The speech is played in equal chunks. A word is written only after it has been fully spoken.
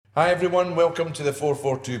Hi everyone, welcome to the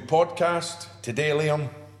 442 podcast. Today, Liam,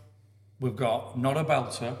 we've got not a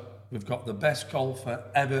belter, we've got the best golfer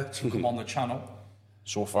ever to come on the channel.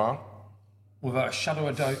 So far. Without a shadow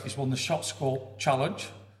of doubt, he's won the shot score challenge.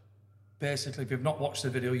 Basically, if you've not watched the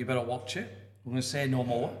video, you better watch it. I'm going to say no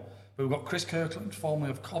more. But we've got Chris KIRKLAND,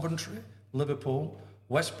 formerly of Coventry, Liverpool,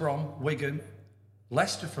 West Brom, Wigan,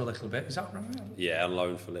 Leicester for a little bit. Is that right? Yeah, on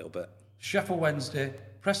loan for a little bit. Sheffield Wednesday,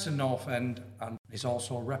 Preston North End, and he's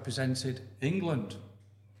also represented England.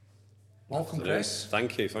 Welcome, Chris.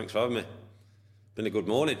 Thank you. Thanks for having me. Been a good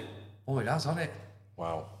morning. Oh, it has, hasn't it?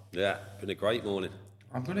 Wow. Yeah, been a great morning.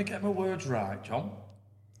 I'm going to get my words right, John.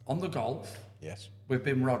 On the golf, Yes. we've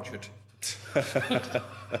been rogered.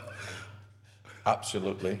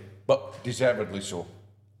 Absolutely. But deservedly so.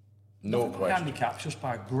 No question. Handicaps just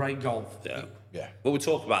by great golf. Yeah. Yeah. Well, we'll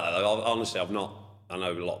talk about that though. Honestly, I know a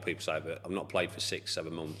lot of people say it, I've not played for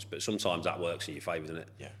 6-7 months, but sometimes that works in your favour, doesn't it?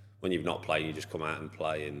 Yeah. When you've not played, you just come out and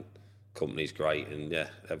play, and company's great, and yeah,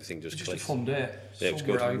 everything just Just clicks. a fun day. Yeah, it was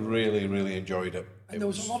good. Sun-browned. Really, really enjoyed it. And there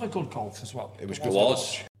was a lot of good golf as well. It was It good.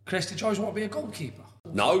 was. Chris, did you always want to be a goalkeeper?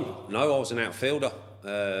 No, I was an outfielder.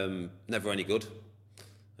 Never any good.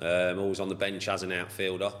 Always on the bench as an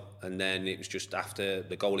outfielder. And then it was just after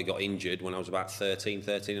the goalie got injured when I was about 13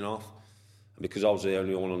 and a half. And because I was the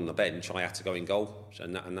only one on the bench, I had to go in goal.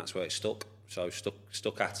 And that's where it stuck. So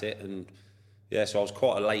stuck at it. And yeah, so I was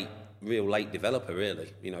quite a real late developer,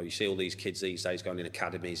 really. You know, you see all these kids these days going in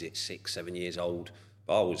academies at 6-7 years old.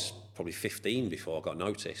 But I was probably 15 before I got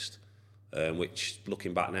noticed. Which,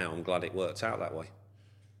 looking back now, I'm glad it worked out that way.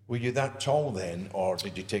 Were you that tall then, or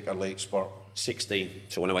did you take a late spurt? 16.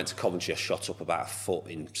 So when I went to Coventry, I shot up about a foot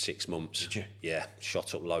in 6 months. Did you? Yeah,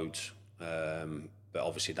 shot up loads. But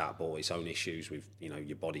obviously that brought its own issues with, you know,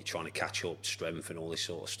 your body trying to catch up, strength and all this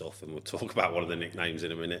sort of stuff. And we'll talk about one of the nicknames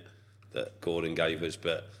in a minute that Gordon gave us.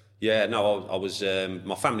 But yeah, no, I was,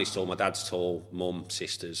 my family's tall, my dad's tall, mum,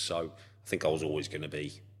 sisters. So I think I was always going to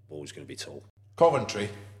be tall. Coventry.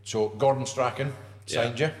 So Gordon Strachan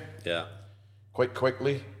signed you Yeah. quite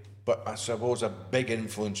quickly, but I suppose a big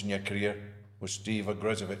influence in your career was Steve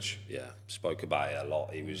Grizovic. Yeah, spoke about it a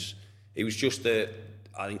lot. He was just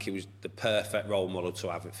I think he was the perfect role model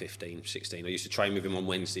to have at 15, 16. I used to train with him on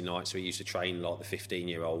Wednesday nights, so he used to train like the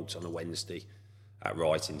 15-year-olds on a Wednesday at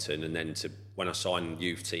Wrightington, and then when I signed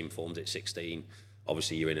youth team formed at 16,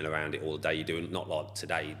 obviously you're in and around it all the day. You're doing, not like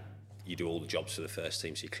today, you do all the jobs for the first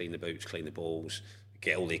team, so you clean the boots, clean the balls,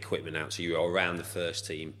 get all the equipment out, so you're around the first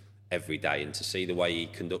team every day. And to see the way he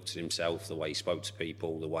conducted himself, the way he spoke to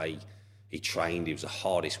people, the way he trained, he was the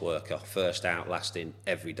hardest worker, first out, last in,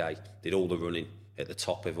 every day, did all the running, at the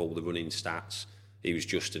top of all the running stats. He was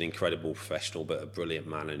just an incredible professional, but a brilliant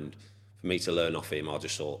man. And for me to learn off him, I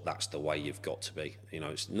just thought that's the way you've got to be. You know,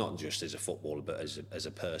 it's not just as a footballer, but as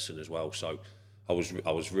a person as well. So I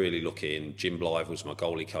was really lucky, and Jim Blythe was my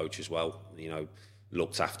goalie coach as well. You know,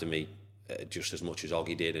 looked after me just as much as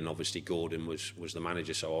Oggy did, and obviously Gordon was the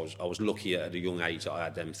manager. So I was lucky at a young age that I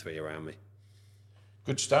had them three around me.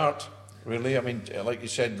 Good start, really. I mean, like you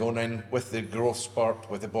said, going in with the growth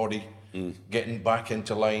spurt, with the body, getting back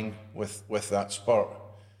into line with that spurt.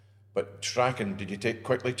 But Strachan, did you take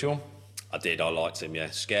quickly to him? I did. I liked him. Yeah,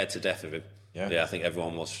 scared to death of him. Yeah. I think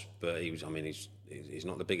everyone was. But he was. I mean, he's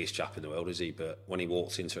not the biggest chap in the world, is he? But when he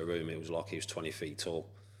walked into a room, it was like he was 20 feet tall.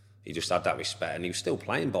 He just had that respect, and he was still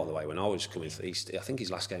playing, by the way, when I was coming through. I think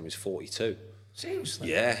his last game was 42.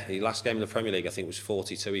 Seriously? Yeah, his last game in the Premier League, I think, was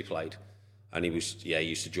 42 he played. And he was, he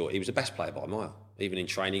used to draw. He was the best player by a mile. Even in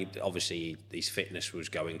training, obviously, his fitness was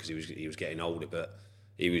going because he was getting older, but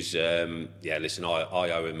he was, listen,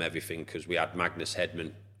 I owe him everything, because we had Magnus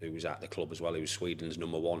Hedman, who was at the club as well, who was Sweden's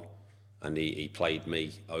 #1, and he played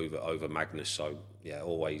me over Magnus, so yeah,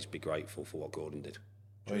 always be grateful for what Gordon did.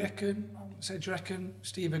 Do you reckon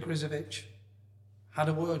Steve Grizovic had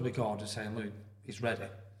a word with Gordon saying, look, he's ready?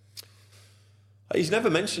 He's never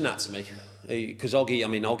mentioned that to me, because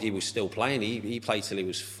Oggy was still playing. He played till he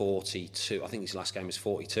was 42. I think his last game was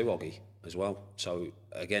 42, Oggy, as well. So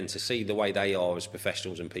again, to see the way they are as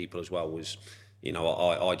professionals and people as well was, you know,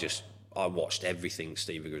 I watched everything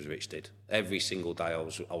Steve Grizovic did. Every single day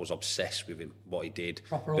I was obsessed with him, what he did.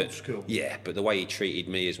 Proper old school. Yeah, but the way he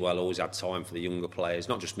treated me as well, always had time for the younger players,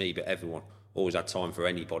 not just me, but everyone. Always had time for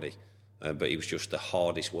anybody. But he was just the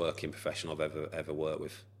hardest working professional I've ever worked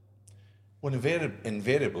with. Well,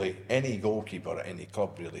 invariably, any goalkeeper at any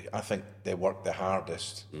club, really, I think they work the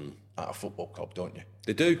hardest at a football club, don't you?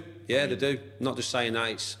 They do, yeah, they do. Not just saying that,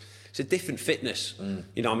 it's a different fitness.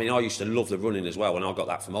 You know, I mean, I used to love the running as well, and I got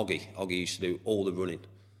that from Oggy. Oggy used to do all the running.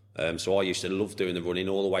 So I used to love doing the running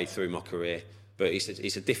all the way through my career. But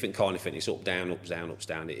it's a different kind of thing. It's up, down, up, down, up,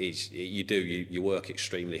 down. It is. You work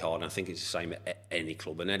extremely hard, and I think it's the same at any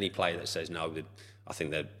club. And any player that says no, I think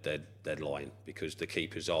they're lying, because the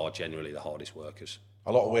keepers are generally the hardest workers.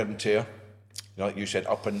 A lot of wear and tear. Like you said,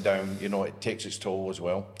 up and down, it takes its toll as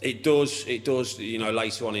well. It does.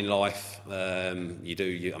 Later on in life,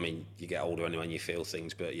 you get older anyway and you feel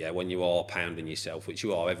things. But yeah, when you are pounding yourself, which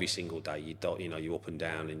you are every single day, you're up and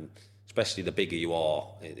down, and especially the bigger you are,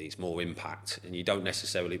 it's more impact. And you don't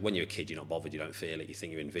necessarily, when you're a kid, you're not bothered, you don't feel it, you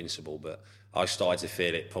think you're invincible. But I started to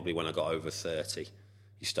feel it probably when I got over 30.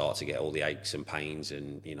 You start to get all the aches and pains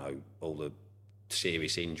and, all the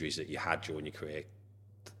serious injuries that you had during your career.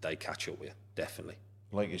 They catch up with you, definitely.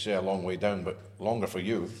 Like you say, a long way down, but longer for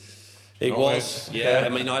you. It was, yeah.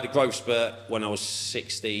 I had a growth spurt when I was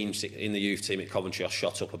 16 in the youth team at Coventry. I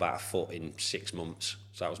shot up about a foot in 6 months.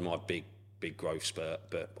 So that was my big growth spurt.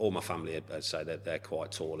 But all my family, I'd say they're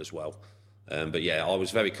quite tall as well. But yeah, I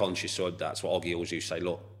was very conscious. So that's what Oggy always used to say,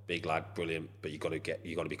 look, big lad, brilliant, but you got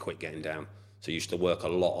to be quick getting down. So I used to work a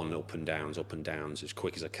lot on up and downs, as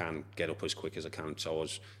quick as I can, get up as quick as I can. So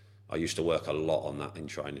I used to work a lot on that in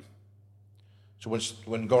training. So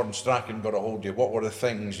when Gordon Strachan got a hold of you, what were the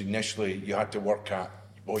things initially you had to work at,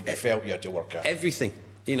 or you felt you had to work at? Everything.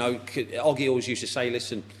 Oggy always used to say,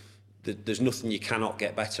 listen, there's nothing you cannot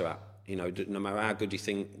get better at. No matter how good you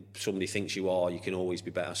think somebody thinks you are, you can always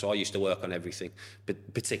be better. So I used to work on everything,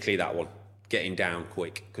 but particularly that one, getting down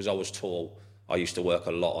quick, because I was tall. I used to work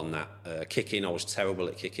a lot on that. Kicking, I was terrible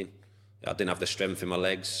at kicking. I didn't have the strength in my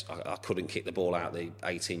legs. I couldn't kick the ball out the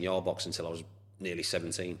 18-yard box until I was nearly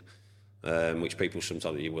 17, which people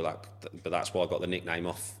sometimes you will like, but that's why I got the nickname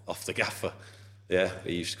off the gaffer. Yeah,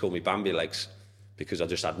 he used to call me Bambi legs, because I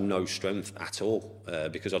just had no strength at all,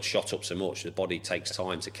 because I'd shot up so much. The body takes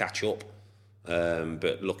time to catch up,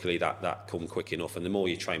 but luckily that come quick enough. And the more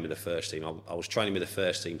you train with the first team, I was training with the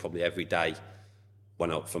first team probably every day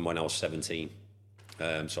from when I was 17. So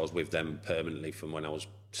I was with them permanently from when I was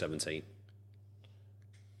 17.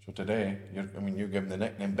 So today, you give him the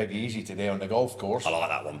nickname Big Easy today on the golf course. I like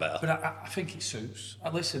that one better. But I think it suits.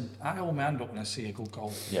 Listen, I hold my hand up when I see a good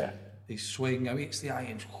golfer. Yeah. His swing, how he hits the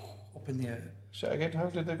irons up in the air. Say it again, how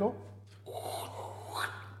did they go?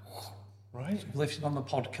 Right. Listen on the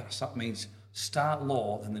podcast, that means start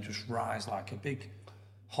low, then they just rise like a big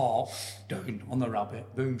hawk down on the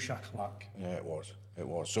rabbit. Boom, shakalak. Yeah, it was.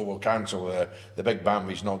 So we'll cancel the Big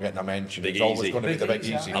Bambi's not getting a mention. Big it's always Easy. going to be the Big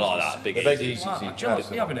Easy. Easy. I like that. Big Easy.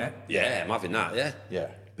 You having it? Yeah, I'm having that, yeah. Yeah.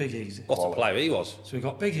 Big Easy. What a player he was. So we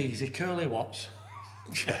got Big Easy, Curly Watts.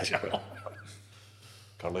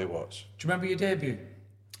 Curly Watts. Do you remember your debut?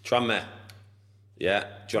 Tranmere. Yeah.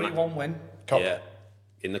 21 win. Cup. Yeah.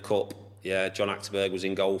 In the Cup. Yeah, John Achterberg was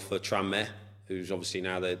in goal for Tranmere, who's obviously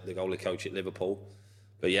now the goalie coach at Liverpool.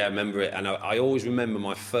 But yeah, I remember it. And I always remember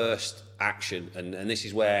my first action, and this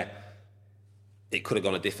is where it could have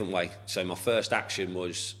gone a different way. So my first action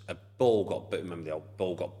was a ball got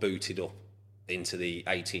booted up into the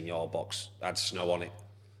 18-yard box. It had snow on it,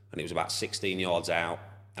 and it was about 16 yards out,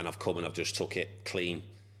 and I've just took it clean.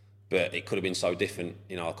 But it could have been so different.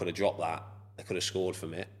 I could have dropped that. I could have scored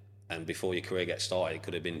from it, and before your career gets started, it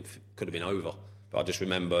could have been over. But I just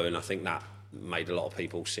remember, and I think that made a lot of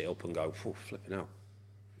people sit up and go, flipping out.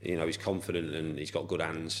 He's confident and he's got good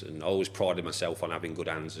hands, and I always prided myself on having good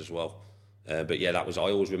hands as well. But yeah, I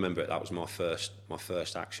always remember it. That was my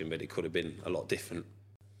first action, but it could have been a lot different.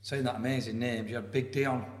 Saying that amazing names, you had Big D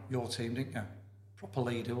on your team, didn't you? Proper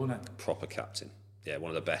leader, wasn't it? Proper captain. Yeah, one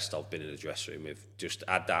of the best I've been in a dressing room with. Just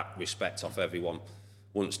had that respect off everyone.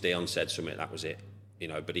 Once Dion said something, that was it.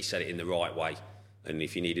 But he said it in the right way. And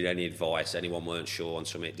if you needed any advice, anyone weren't sure on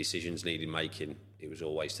something, decisions needed making, it was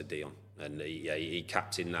always to Dion. And he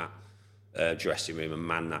captained that dressing room and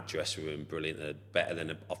manned that dressing room brilliant, better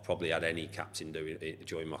than I've probably had any captain do it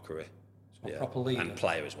during my career. So proper leader. And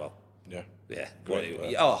player as well. Yeah. Yeah. Great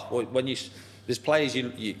There's players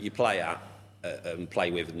you play at and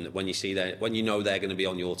play with, and when you know they're going to be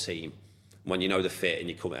on your team, when you know the fit, and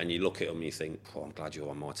you come and you look at them and you think, I'm glad you're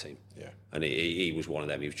on my team. Yeah. And he was one of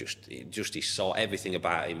them. He was he saw everything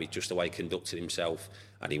about him, just the way he conducted himself,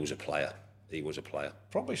 and he was a player.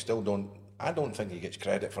 Probably still don't. I don't think he gets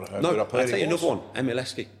credit for how good a player I'll tell you he was. another one. Emil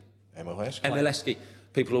Heskey.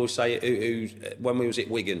 People always say, when we was at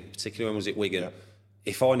Wigan, particularly when we was at Wigan,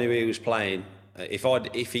 if I knew he was playing,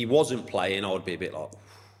 if he wasn't playing, I would be a bit like.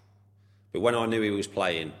 But when I knew he was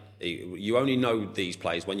playing, you only know these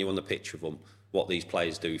players when you're on the pitch with them, what these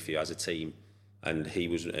players do for you as a team, and he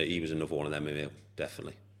was another one of them, Emil,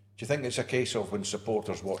 definitely. Do you think it's a case of when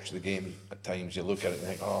supporters watch the game at times, they look at it and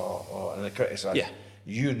think, and they criticise? Yeah.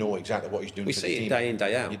 you know exactly what he's doing. We for see the it team. day in,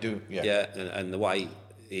 day out. You do, and the way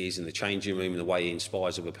he is in the changing room, and the way he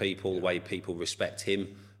inspires other people, the way people respect him,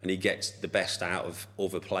 and he gets the best out of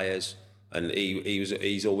other players. And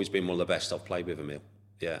he's always been one of the best I've played with, Emil.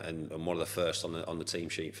 Yeah, and one of the first on the team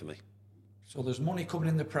sheet for me. So there's money coming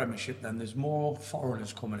in the Premiership, then there's more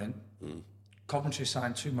foreigners coming in. Coventry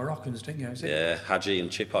signed 2 Moroccans, didn't you? Is it? Yeah, Hadji and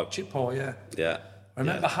Chippo. Chippo, yeah. Yeah. I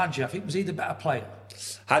remember Hadji, I think, was he the better player?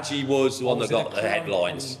 Hadji was the one that was it got a the clown?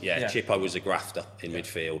 headlines. Yeah. Chippo was a grafter in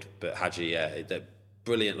midfield, but Hadji, they're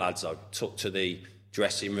brilliant lads though. Took to the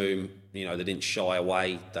dressing room, they didn't shy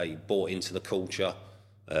away. They bought into the culture,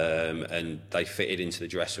 and they fitted into the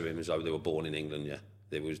dressing room as though they were born in England. Yeah,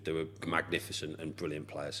 they were magnificent and brilliant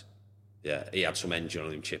players. Yeah, he had some engine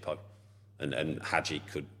on him, Chippo. And Hadji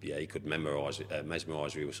could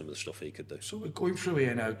mesmerise you with some of the stuff he could do. So we're going through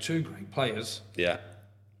here now, 2 great players. Yeah.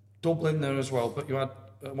 Dublin there as well, but you had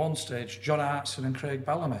at one stage John Hartson and Craig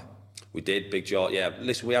Bellamy. We did, Big John. Yeah,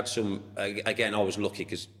 listen, we had some. Again, I was lucky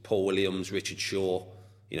because Paul Williams, Richard Shaw,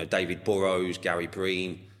 David Burrows, Gary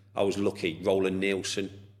Breen. I was lucky. Roland Nielsen,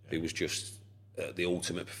 who was just the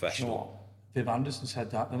ultimate professional. You know what? Viv Anderson said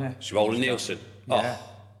that, didn't he? Roland Nielsen. Yeah.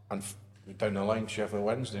 And down the line, Sheffield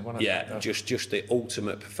Wednesday, wasn't it? Yeah, just the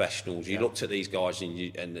ultimate professionals. You looked at these guys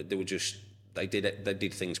and they were just they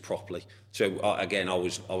did things properly. So again, I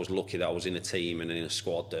was lucky that I was in a team and in a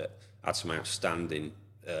squad that had some outstanding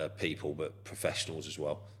people, but professionals as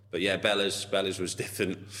well. But yeah, Bellas was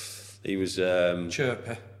different. He was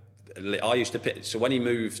chirpy. I used to pick. So when he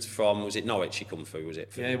moved from, was it Norwich he come through? Was it?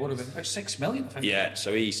 Yeah, it would have been about 6 million, I think. Yeah,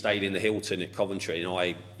 so he stayed in the Hilton at Coventry, and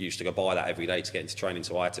I used to go by that every day to get into training,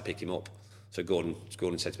 so I had to pick him up. So Gordon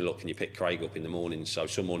said to me, look, can you pick Craig up in the morning? So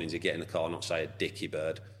some mornings he'd get in the car, not say a dicky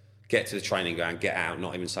bird, get to the training ground, get out,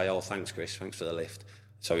 not even say, oh, thanks, Chris, thanks for the lift.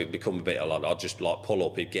 So it'd become a bit of like, I'd just like pull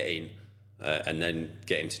up, he'd get in, and then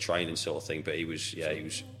get him to training sort of thing. But he was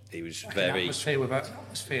very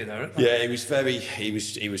Atmosphere there, isn't yeah, he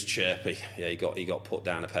was chirpy. Yeah, he got put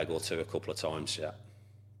down a peg or two a couple of times. Yeah.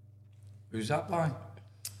 Who's that by?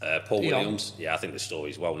 Paul Williams. Yeah, I think the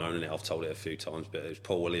story's well known, and I've told it a few times. But it was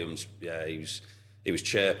Paul Williams. Yeah, he was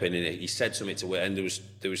chirping, and he said something to it. And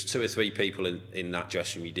there was 2 or 3 people in that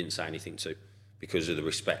dressing room you didn't say anything to because of the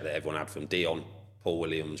respect that everyone had from Dion, Paul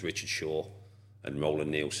Williams, Richard Shaw, and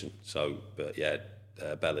Roland Nielsen. So, but yeah.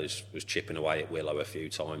 Bellas was chipping away at Willow a few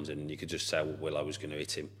times, and you could just tell Willow was going to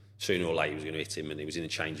hit him. Sooner or later, he was going to hit him, and he was in the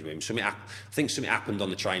changing room. I think something happened on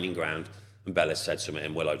the training ground, and Bellas said something,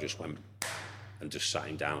 and Willow just went and just sat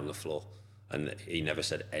him down on the floor. And he never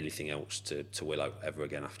said anything else to Willow ever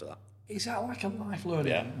again after that. Is that like a life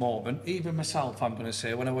learning moment? Even myself, I'm going to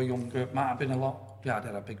say, when I was younger, it might have been a lot. Yeah, I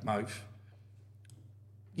had a big mouth.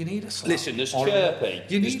 You need a slap. Listen, there's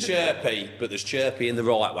chirpy, but there's chirpy in the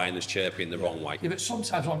right way and there's chirpy in the wrong way. Yeah, but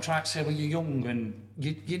sometimes what I'm trying to say, when you're young and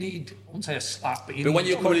you need, I wouldn't say a slap, but you But need when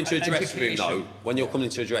you're coming into a dressing room, education. though, when you're coming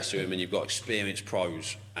into a dressing room and you've got experienced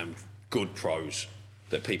pros and good pros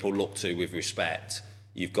that people look to with respect,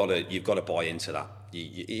 you've got to buy into that.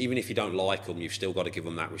 Even if you don't like them, you've still got to give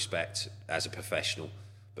them that respect as a professional.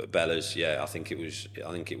 But Bellas, I think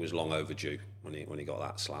it was long overdue when he got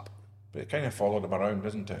that slap. But it kind of followed him around,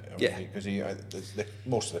 doesn't it? Because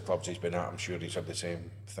most of the clubs he's been at, I'm sure he's had the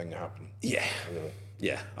same thing happen. Yeah. Really.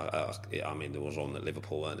 Yeah. I mean, there was one at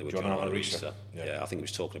Liverpool, weren't there, with John Arisa. Yeah, I think he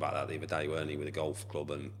was talking about that the other day, weren't he, with a golf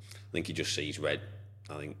club, and I think he just sees red.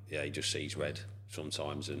 He just sees red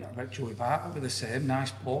sometimes. And I bet Joey Barker with the same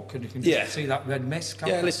nice bloke, and you can just see that red mist.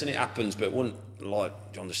 Yeah, listen, it happens, but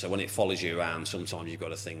like John just said, when it follows you around, sometimes you've got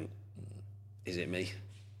to think, is it me?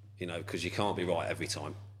 Because you can't be right every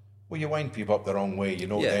time. Well, you wind people up the wrong way,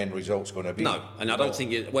 the end result's going to be. No, and I don't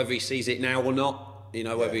think whether he sees it now or not,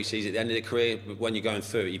 whether he sees it at the end of the career, when you're going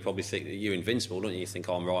through it, you probably think that you're invincible, don't you? You think,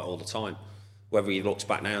 I'm right all the time. Whether he looks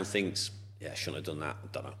back now and thinks, I shouldn't have done that, I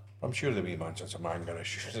don't know. I'm sure there'll be some anger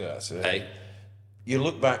issues. Hey. You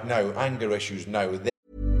look back now, anger issues now.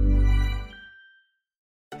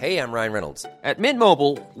 Hey, I'm Ryan Reynolds. At Mint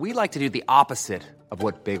Mobile, we like to do the opposite of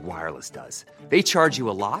what Big Wireless does. They charge you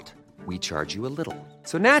a lot. We charge you a little.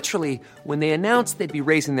 So naturally, when they announced they'd be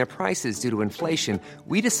raising their prices due to inflation,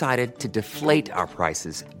 we decided to deflate our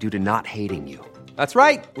prices due to not hating you. That's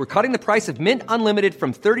right. We're cutting the price of Mint Unlimited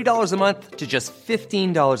from $30 a month to just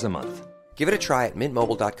 $15 a month. Give it a try at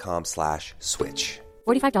mintmobile.com/switch.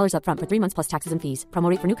 $45 up front for 3 months plus taxes and fees. Promo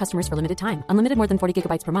rate for new customers for limited time. Unlimited more than 40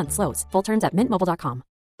 gigabytes per month slows. Full terms at mintmobile.com.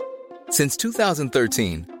 Since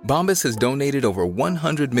 2013, Bombas has donated over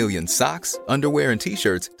 100 million socks, underwear, and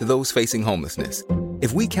T-shirts to those facing homelessness.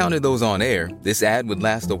 If we counted those on air, this ad would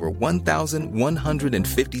last over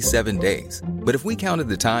 1,157 days. But if we counted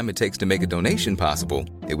the time it takes to make a donation possible,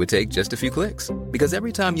 it would take just a few clicks. Because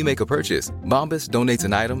every time you make a purchase, Bombas donates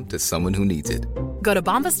an item to someone who needs it. Go to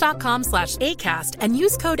bombas.com/ACAST and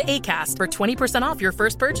use code ACAST for 20% off your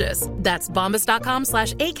first purchase. That's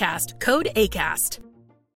bombas.com/ACAST, code ACAST.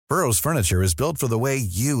 Burrow's furniture is built for the way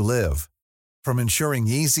you live. From ensuring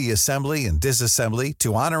easy assembly and disassembly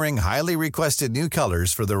to honoring highly requested new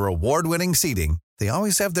colors for their award-winning seating, they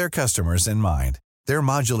always have their customers in mind. Their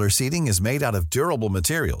modular seating is made out of durable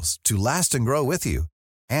materials to last and grow with you.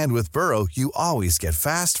 And with Burrow, you always get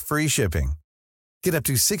fast, free shipping. Get up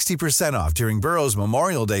to 60% off during Burrow's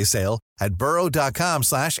Memorial Day sale at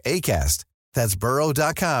burrow.com/ACAST. That's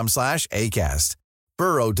burrow.com/ACAST.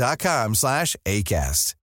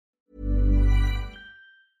 burrow.com/ACAST.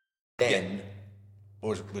 Then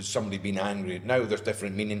was somebody being angry? Now there's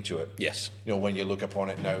different meaning to it. Yes. You know, when you look upon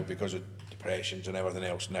it now because of depressions and everything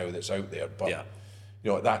else now that's out there. But, Yeah. you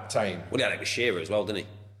know, at that time... Well, he had it with Shearer as well, didn't he?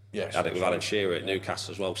 Yes. Had it with Alan Shearer at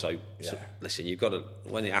Newcastle as well. So Yeah. listen, you've got to,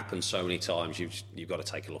 when it happens so many times, you've got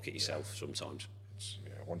to take a look at yourself sometimes.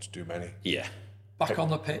 Yeah, once too many. Yeah. Back on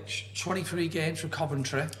the pitch, 23 games for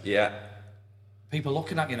Coventry. Yeah. People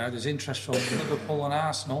looking at you now, there's interest from Liverpool and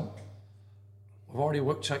Arsenal. We've already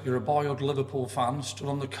worked out you're a boyhood Liverpool fan, stood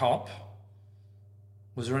on the cop.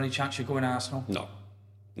 Was there any chance you're going Arsenal? No,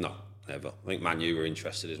 never. I think Man U were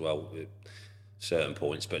interested as well at certain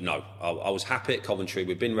points, but no. I was happy at Coventry.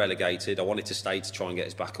 We've been relegated. I wanted to stay to try and get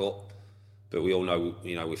us back up, but we all know,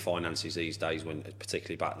 you know, with finances these days, when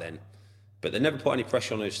particularly back then. But they never put any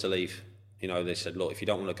pressure on us to leave. You know, they said, look, if you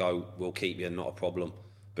don't want to go, we'll keep you, not a problem.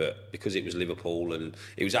 But because it was Liverpool, and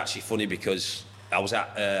it was actually funny because I was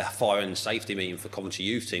at a fire and safety meeting for Coventry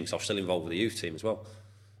youth team, so I was still involved with the youth team as well.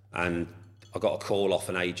 And I got a call off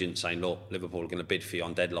an agent saying, look, Liverpool are going to bid for you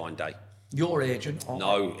on deadline day. Your agent?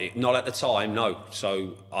 No, not at the time, no.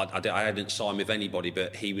 So I hadn't signed with anybody,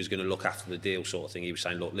 but he was going to look after the deal sort of thing. He was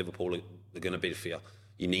saying, look, Liverpool are going to bid for you.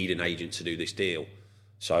 You need an agent to do this deal.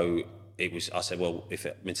 So I said, well, if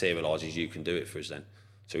it materialises, you can do it for us then.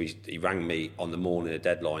 So he rang me on the morning of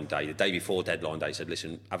deadline day, the day before deadline day, said,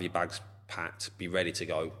 listen, have your bags packed, be ready to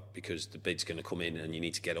go, because the bid's going to come in and you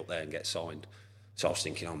need to get up there and get signed. So I was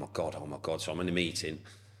thinking, oh my God. So I'm in a meeting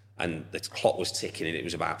and the clock was ticking and it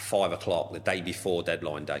was about 5 o'clock the day before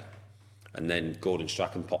deadline day. And then Gordon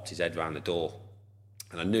Strachan popped his head round the door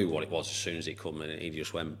and I knew what it was as soon as he come, and he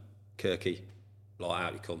just went, Kirky, like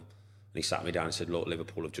out he come. And he sat me down and said, look,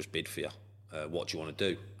 Liverpool have just bid for you. What do you want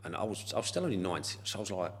to do? And I was still only 19, so I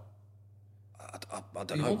was like, I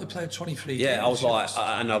don't know. You've only played 23 games. Yeah, I was like,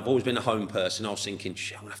 and I've always been a home person. I was thinking,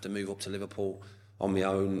 I'm going to have to move up to Liverpool on my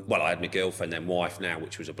own. Well, I had my girlfriend, then wife now,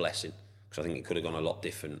 which was a blessing, because I think it could have gone a lot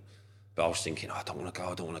different. But I was thinking, I don't want to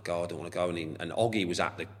go. And Oggy was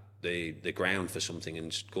at the ground for something,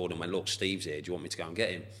 and Gordon went, look, Steve's here, do you want me to go and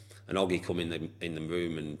get him? And Oggy come in the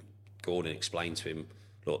room, and Gordon explained to him,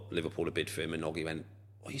 look, Liverpool had bid for him, and Oggy went,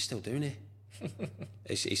 what are you still doing here?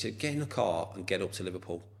 He said, get in the car and get up to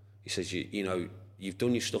Liverpool. He says, you know, you've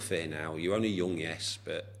done your stuff here now. You're only young, yes,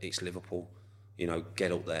 but it's Liverpool. You know,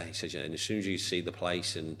 get up there. He says, and as soon as you see the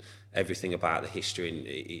place and everything about the history, and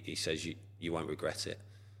he says, you won't regret it.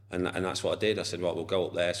 And that's what I did. I said, right, we'll go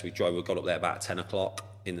up there. So we got up there about 10 o'clock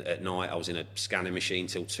at night. I was in a scanning machine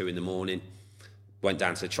till 2 in the morning. Went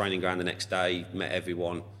down to the training ground the next day, met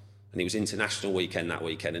everyone. And it was international weekend that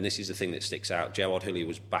weekend. And this is the thing that sticks out. Gerard Houllier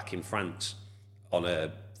was back in France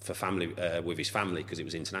for family with his family, because it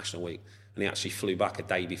was international week, and he actually flew back a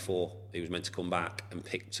day before he was meant to come back and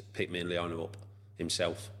picked me and Leona up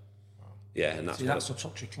himself. Wow. Yeah, and that's a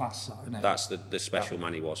touch of class, that, isn't it? That's the special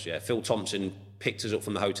man he was. Yeah, Phil Thompson picked us up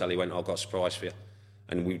from the hotel. He went, I've got a surprise for you,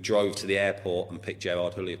 and we drove to the airport and picked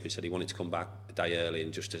Gerard Houllier up. He said he wanted to come back a day early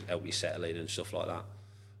and just to help you settle in and stuff like that.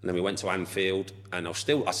 And then we went to Anfield, and I was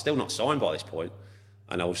still not signed by this point.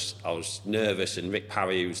 And I was nervous, and Rick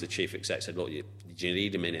Parry, who's the chief exec, said, look, do you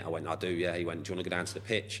need a minute? I went, I do, yeah. He went, do you want to go down to the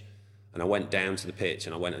pitch? And I went down to the pitch,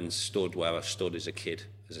 and I went and stood where I stood as a kid,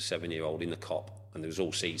 as a 7-year-old, in the cop. And there was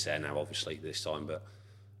all seats there now, obviously, this time,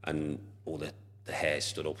 and all the hairs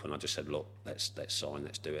stood up, and I just said, look, let's sign,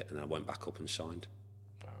 let's do it. And I went back up and signed.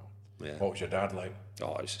 Wow. Yeah. What was your dad like?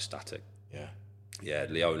 Oh, it was ecstatic. Yeah. Yeah,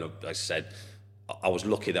 Leona, as I said, I was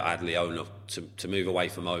lucky that I had Leona. To move away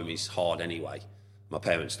from home is hard anyway. My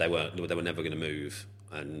parents, they were never going to move,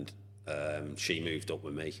 and she moved up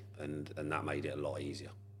with me, and that made it a lot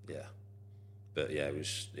easier. Yeah, but yeah, it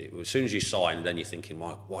was as soon as you sign, then you're thinking,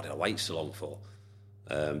 why did I wait so long for?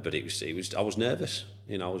 But it was I was nervous.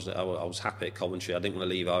 You know, I was happy at Coventry. I didn't want to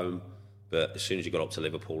leave home, But as soon as you got up to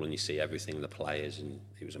Liverpool and you see everything, the players, and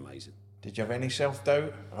it was amazing. Did you have any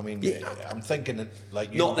self-doubt? I mean, I'm thinking that,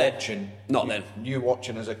 like, Not then. You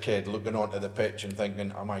watching as a kid, looking onto the pitch and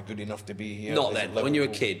thinking, am I good enough to be here? Not then. When you're a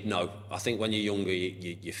kid, no. I think when you're younger,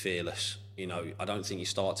 you're fearless. You know, I don't think I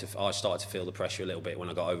started to feel the pressure a little bit when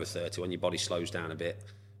I got over 30, when your body slows down a bit,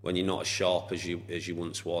 when you're not as sharp as you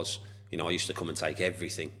once was. You know, I used to come and take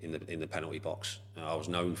everything in the penalty box. I was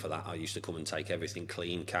known for that. I used to come and take everything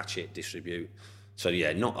clean, catch it, distribute. So yeah,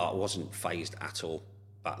 I wasn't phased at all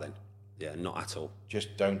back then. Yeah, not at all.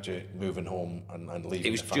 Just down to moving home and leaving.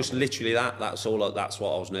 It was just literally that. That's all. That's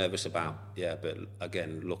what I was nervous about. Yeah, but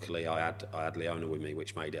again, luckily I had Leona with me,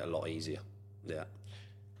 which made it a lot easier. Yeah.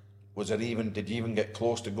 Did you even get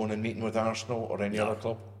close to going and meeting with Arsenal or any other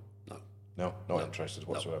club? No, not interested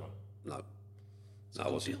whatsoever. No. It's a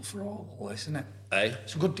good deal for all, isn't it? Eh?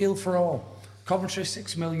 It's a good deal for all. Coventry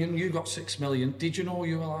 6 million. You got 6 million. Did you know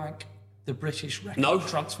you were like the British record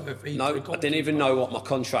transfer fee? No, I didn't even know what my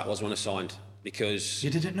contract was when I signed, because... You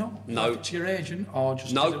didn't know? No. To your agent, or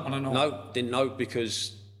just didn't want to know? No, didn't know,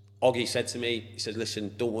 because Oggy said to me, he said,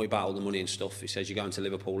 listen, don't worry about all the money and stuff. He says, you're going to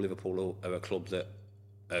Liverpool. Liverpool are a club that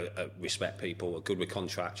respect people, are good with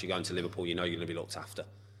contracts. You're going to Liverpool, you know you're going to be looked after.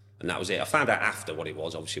 And that was it. I found out after what it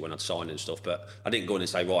was, obviously, when I'd signed and stuff, but I didn't go in and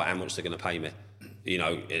say, right, how much they're going to pay me? You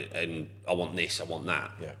know, and I want this, I want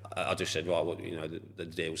that. Yeah. I just said, right, well, you know, the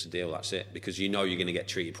deal's the deal, that's it. Because you know you're going to get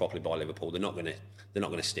treated properly by Liverpool. They're not going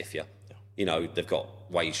to stiff you. Yeah. You know, they've got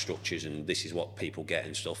wage structures and this is what people get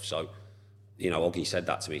and stuff. So, you know, Oggy said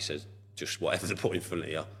that to me. He says, just whatever they put in front of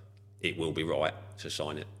you, it will be right to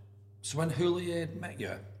sign it. So when Houllier met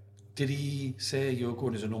you, did he say you're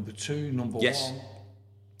going as a number 2, number 1?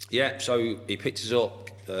 Yeah, so he picked us up.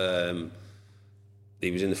 He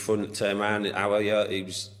was in the front, turned around. He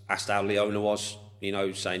was asked how Leona was, you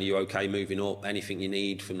know, saying, are you okay moving up? Anything you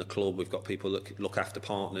need from the club? We've got people that look after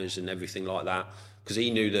partners and everything like that. Because he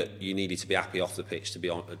knew that you needed to be happy off the pitch to be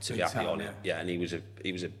happy on it. Yeah, and he was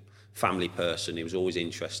a family person. He was always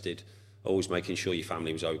interested, always making sure your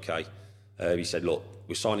family was okay. He said, look,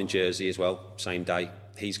 we're signing Jersey as well, same day.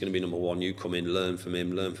 He's going to be number 1. You come in, learn from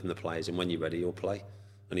him, learn from the players, and when you're ready, you'll play.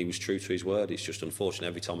 And he was true to his word. It's just unfortunate,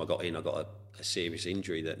 every time I got in, I got a serious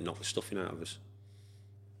injury that knocked the stuffing out of us.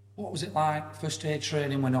 What was it like, first day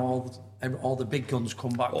training, when all the big guns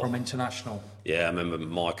come back from international? Yeah, I remember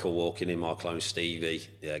Michael walking in, Michael and Stevie,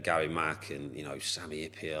 Gary Mack, and, you know, Sammy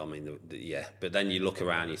Hippier. I mean, yeah. But then you look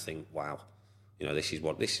around, you think, wow, you know, this is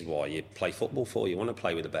why you play football for. You want to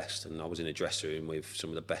play with the best. And I was in a dressing room with some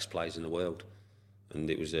of the best players in the world, and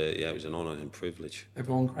it was an honour and privilege.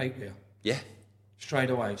 Everyone great here? Yeah.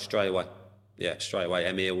 Straight away? Straight away. Yeah, straight away.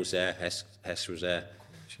 Emil was there, Hess was there.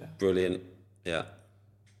 Sure. Brilliant, yeah.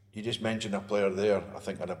 You just mentioned a player there, I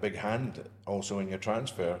think, had a big hand also in your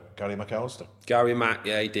transfer, Gary McAllister. Gary Mack,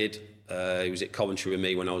 yeah, he did. He was at Coventry with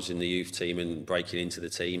me when I was in the youth team and breaking into the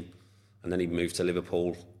team. And then he moved to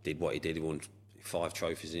Liverpool, did what he did. He won 5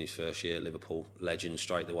 trophies in his first year at Liverpool. Legend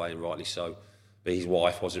straight away, and rightly so. But his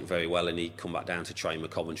wife wasn't very well, and he'd come back down to train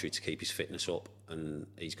with Coventry to keep his fitness up. And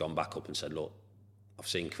he's gone back up and said, look, I've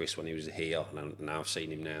seen Chris when he was here, and now I've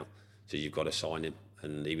seen him now. So you've got to sign him.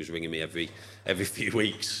 And he was ringing me every few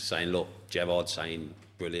weeks saying, look, Gerard saying,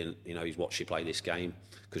 brilliant, you know, he's watched you play this game.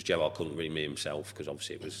 Because Gerard couldn't ring me himself, because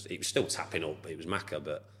obviously he was still tapping up, it was Macca,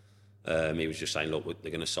 but he was just saying, look, they're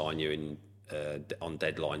going to sign you on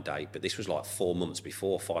deadline day. But this was like 5 months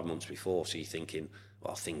before, so you're thinking,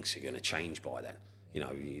 well, things are going to change by then. You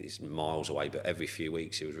know, he's miles away, but every few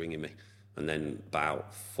weeks he was ringing me. And then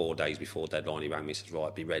about 4 days before deadline, he rang me and said,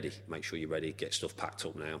 right, be ready, make sure you're ready, get stuff packed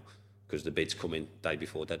up now, because the bid's coming day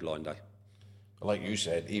before deadline day. Like you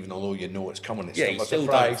said, even although you know it's coming, it's still a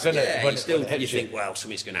surprise, isn't it? When you think, well,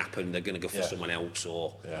 something's going to happen, they're going to go for someone else,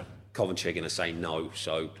 or Coventry are going to say no.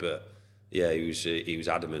 So, but yeah, he was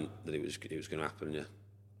adamant that it was going to happen. Yeah.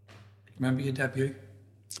 Remember your debut?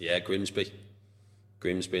 Yeah, Grimsby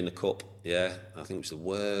in the cup. Yeah, I think it was the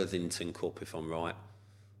Worthington Cup, if I'm right.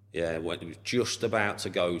 Yeah, when it was just about to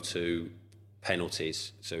go to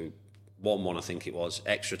penalties. So 1-1, I think it was,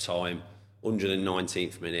 extra time,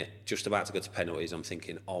 119th minute, just about to go to penalties. I'm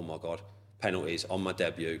thinking, oh my God, penalties on my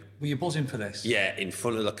debut. Were you buzzing for this? Yeah, in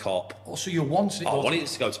front of the cop. Oh, so you wanted it? I wanted it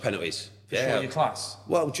to go to penalties. For your class?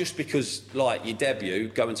 Well, just because, like, your debut,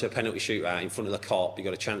 going to a penalty shootout in front of the cop, you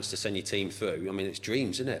got a chance to send your team through. I mean, it's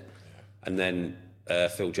dreams, isn't it? Yeah. And then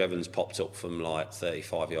Phil Jevons popped up from like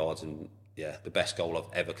 35 yards and, yeah, the best goal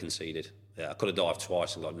I've ever conceded. Yeah, I could have dived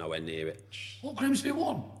twice and got nowhere near it. What, Grimsby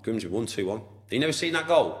won? Grimsby won 2-1. You never seen that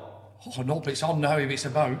goal? Oh, no, but it's on now if it's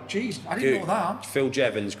about. Jeez, I didn't know that. Phil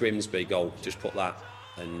Jevons, Grimsby goal, just put that.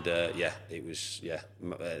 And it was,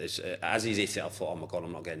 as he's hit it, I thought, oh my God,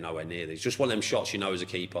 I'm not getting nowhere near this. Just one of them shots you know as a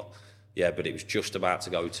keeper. Yeah, but it was just about to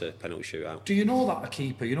go to penalty shootout. Do you know that, a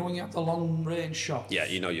keeper? You know when you have the long range shot? Yeah,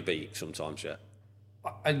 you know you're beat sometimes, yeah.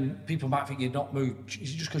 And people might think you're not moved.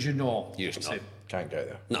 Is it just because you know? You just know. Can't get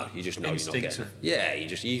there. No, you just know Instinctive. you're not getting there.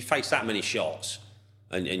 Yeah, you face that many shots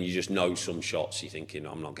and you just know some shots, you're thinking,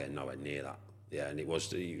 I'm not getting nowhere near that. Yeah, and it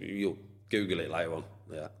was, you'll Google it later on,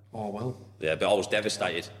 yeah. Oh, well. Yeah, but I was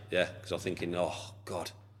devastated, yeah, because I was thinking, oh,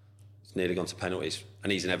 God, it's nearly gone to penalties.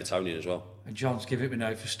 And he's an Evertonian as well. And John's giving it me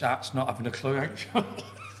now for stats, not having a clue.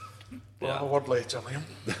 Well, a word later, Liam.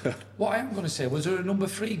 What I am going to say, was there a number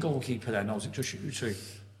 3 goalkeeper then, or was it just you two?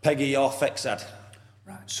 Peggy Arfexad.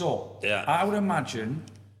 Right, so Yeah. I would imagine,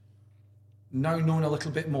 now knowing a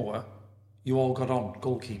little bit more, you all got on,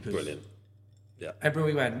 goalkeepers. Brilliant. Yeah.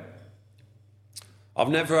 Everywhere we went. I've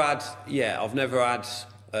never had,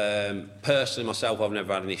 personally myself, I've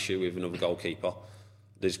never had an issue with another goalkeeper.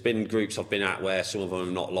 There's been groups I've been at where some of them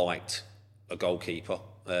have not liked a goalkeeper,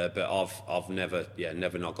 but I've never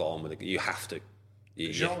not got on with it. You have to.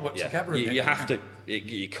 You have to.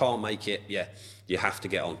 You can't make it. Yeah, you have to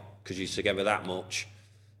get on because you're together that much,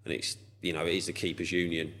 and it's it is the keepers'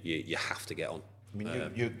 union. You have to get on. I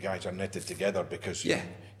mean, you guys are knitted together because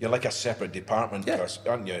you're like a separate department,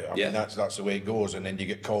 aren't you? I mean, that's the way it goes, and then you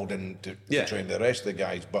get called in to train the rest of the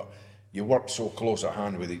guys, but you work so close at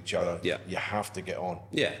hand with each other. Yeah. You have to get on.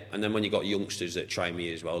 Yeah, and then when you've got youngsters that train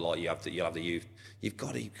me as well, like you'll have the youth. You've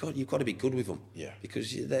got to be good with them. Yeah.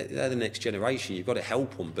 Because they're the next generation. You've got to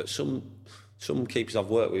help them. But some keepers I've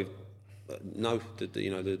worked with,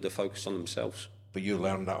 they're focused on themselves. But you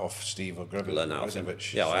learned that off Steve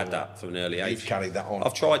Ogrivovic. Yeah, I had that from an early age. You've carried that on.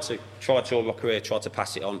 I've tried to all my career, tried to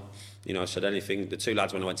pass it on. So anything. The 2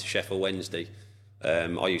 lads when I went to Sheffield Wednesday,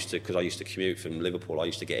 I used to commute from Liverpool. I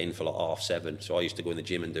used to get in for like 7:30, so I used to go in the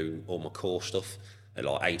gym and do all my core stuff at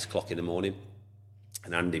like 8 o'clock in the morning.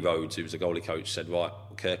 And Andy Rhodes, who was the goalie coach, said, right,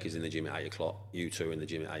 Kirk is in the gym at 8 o'clock, you two are in the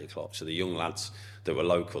gym at 8 o'clock. So the young lads that were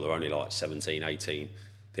local, they're only like 17, 18,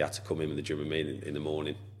 they had to come in the gym with me in the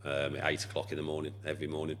morning, at 8 o'clock in the morning, every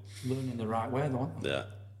morning. Learning the right way, though. Yeah.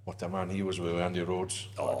 What a man he was with Andy Rhodes.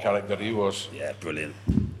 What a character he was. Yeah, brilliant.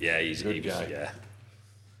 Yeah, he's a good guy. Yeah.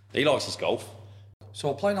 He likes his golf.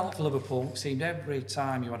 So playing a lot for Liverpool, it seemed every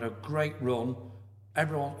time you had a great run,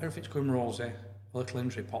 everything's going rosy, a little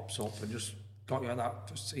injury pops up and just got you at that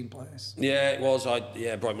first team place. Yeah, it was. I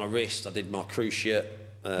broke my wrist. I did my cruciate.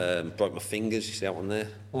 Broke my fingers. You see that one there?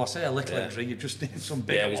 Well, I say a little injury. You just need some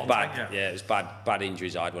big. Yeah, it was bad. Yeah, it was bad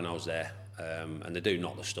injuries I had when I was there. And they do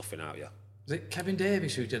knock the stuffing out of you. Was it Kevin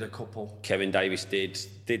Davies who did a couple? Kevin Davies did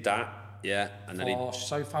that. Yeah, and then for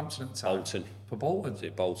Southampton at the time. Bolton. For Bolton. Was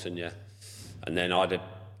it Bolton? Yeah. And then I had an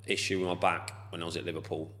issue with my back when I was at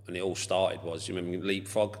Liverpool, and it all started you remember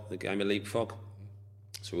Leapfrog, the game of Leapfrog?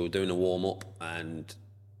 So we were doing a warm-up, and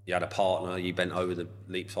you had a partner, you bent over the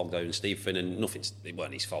leapfrog though, and Steve Finnan, it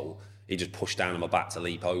weren't his fault, he just pushed down on my back to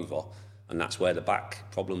leap over, and that's where the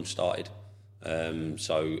back problem started.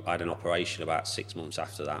 So I had an operation about 6 months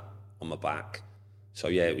after that on my back. So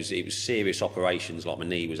yeah, it was serious operations, like my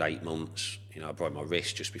knee was 8 months, I broke my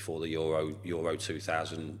wrist just before the Euro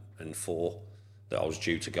 2004 that I was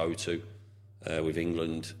due to go to with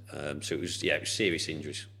England. So it was serious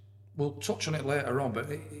injuries. We'll touch on it later on, but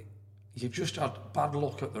you've just had bad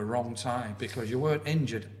luck at the wrong time because you weren't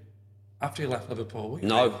injured after you left Liverpool, were you?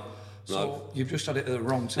 No. So you've just had it at the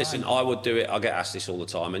wrong time. Listen, I would do it. I get asked this all the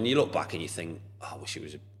time, and you look back and you think, I wish it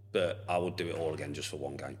was but I would do it all again just for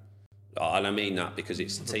one game. And I mean that because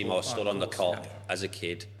it's the team I stood on the cop as a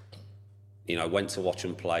kid, went to watch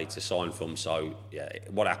them play, to sign from. So, yeah,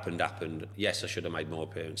 what happened. Yes, I should have made more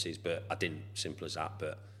appearances, but I didn't. Simple as that.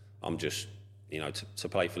 But I'm just... to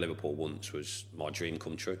play for Liverpool once was my dream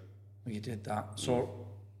come true. Well, you did that. So,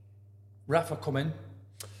 Rafa come in.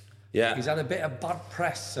 Yeah. He's had a bit of bad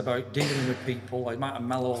press about dealing with people. He might have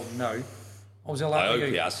mellowed now. What was it like? I hope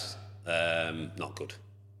he has. Not good.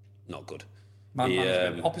 Not good. Man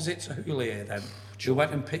management. Opposite to Houllier then. You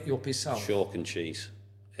went and picked you up himself. Chalk and cheese.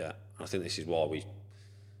 Yeah. I think this is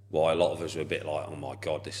why a lot of us were a bit like, oh my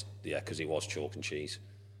God, because it was chalk and cheese.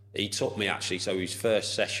 He took me actually, so his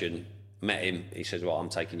first session, met him, he says, well, I'm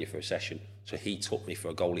taking you for a session. So he took me for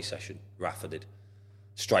a goalie session, Rafa did.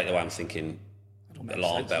 Straight away I'm thinking,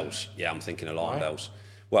 alarm bells. Yeah, I'm thinking alarm bells.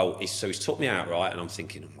 Well, he's took me out, right, and I'm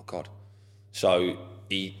thinking, oh my God. So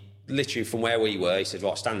he literally, from where we were, he said,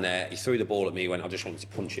 right, stand there. He threw the ball at me, he went, I just wanted to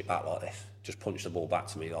punch it back like this. Just punch the ball back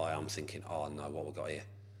to me like I'm thinking, oh no, what we got here?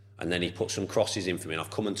 And then he put some crosses in for me, and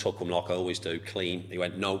I've come and took them like I always do, clean. He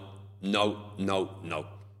went, no. He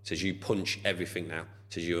says, you punch everything now.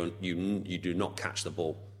 He says, you do not catch the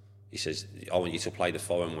ball. He says, I want you to play the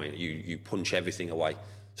foreign way. You punch everything away.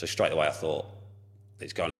 So straight away I thought,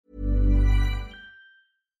 it's going.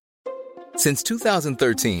 Since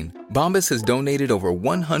 2013, Bombas has donated over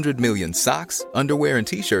 100 million socks, underwear, and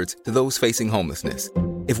T-shirts to those facing homelessness.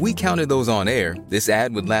 If we counted those on air, this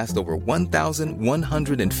ad would last over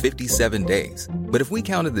 1,157 days. But if we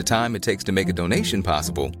counted the time it takes to make a donation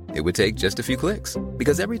possible, it would take just a few clicks.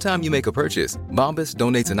 Because every time you make a purchase, Bombas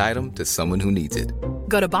donates an item to someone who needs it.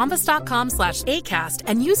 Go to bombas.com/ACAST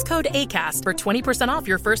and use code ACAST for 20% off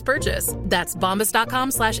your first purchase. That's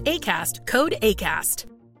bombas.com/ACAST, code ACAST.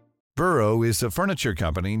 Burrow is a furniture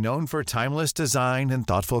company known for timeless design and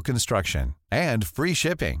thoughtful construction, and free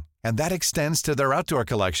shipping, and that extends to their outdoor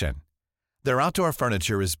collection. Their outdoor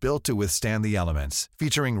furniture is built to withstand the elements,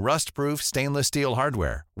 featuring rust-proof stainless steel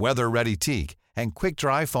hardware, weather-ready teak, and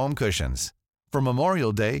quick-dry foam cushions. For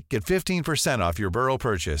Memorial Day, get 15% off your Burrow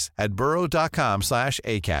purchase at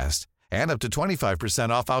burrow.com/ACAST, and up to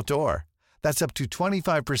 25% off outdoor. That's up to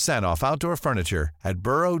 25% off outdoor furniture at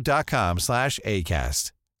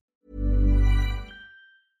burrow.com/ACAST.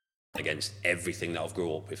 Against everything that I've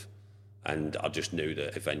grew up with. And I just knew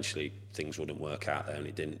that eventually things wouldn't work out there, and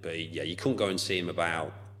it didn't. But yeah, you couldn't go and see him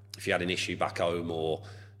about if you had an issue back home or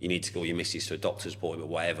you need to go your missus to a doctor's appointment,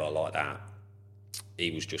 whatever like that.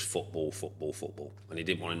 He was just football. And he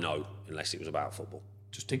didn't want to know unless it was about football.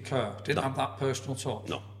 Just didn't care? Didn't have that personal touch?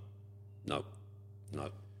 No.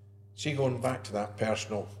 See, going back to that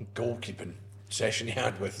personal goalkeeping session he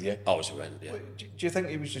had with you. I was horrendous, yeah. Do you think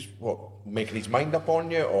he was just, making his mind up on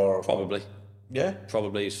you, or...? Probably. Yeah?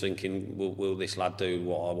 Probably he's thinking, will this lad do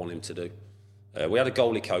what I want him to do? We had a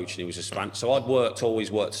goalie coach and he was a Spanish. So I'd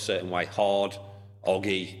always worked a certain way. Hard,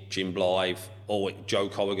 Oggy, Jim Blythe, Joe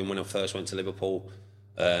Corrigan when I first went to Liverpool.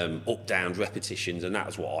 Up, down, repetitions, and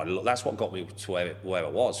that's what got me to where I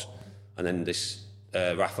was. And then this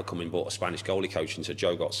Rafa come and bought a Spanish goalie coach, and so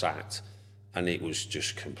Joe got sacked. And it was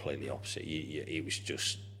just completely opposite. It was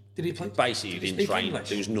just... Did he play? Basically, he didn't train. English?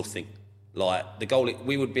 There was nothing. Like, the goalie...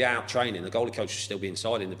 We would be out training. The goalie coach would still be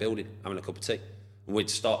inside in the building, having a cup of tea. And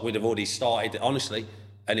we'd have already started, honestly,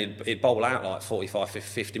 and it'd bowl out like 45,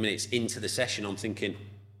 50 minutes into the session. I'm thinking,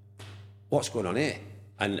 what's going on here?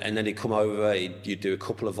 And then he'd come over, you'd do a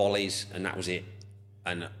couple of volleys, and that was it.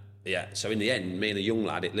 And, yeah, so in the end, me and a young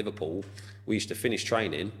lad at Liverpool, we used to finish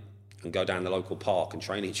training and go down the local park and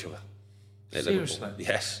train each other. Seriously?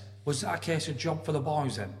 Yes. Was that a case of job for the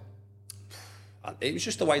boys then? It was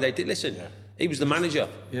just the way they did. Listen, he was the manager.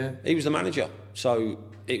 Yeah. He was the manager. So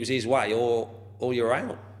it was his way or you're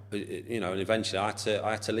out. You know, and eventually I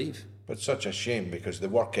had to leave. But it's such a shame because the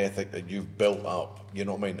work ethic that you've built up, you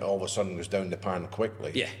know what I mean, all of a sudden goes down the pan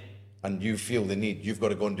quickly. Yeah. And you feel the need, you've got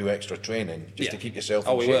to go and do extra training just to keep yourself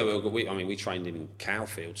in we shape. we trained in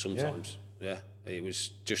Cowfield sometimes. Yeah. It was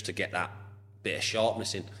just to get that bit of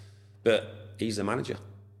sharpness in. But he's the manager.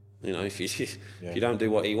 You know, if you don't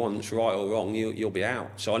do what he wants, right or wrong, you'll be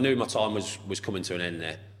out. So I knew my time was coming to an end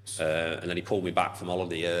there. And then he pulled me back from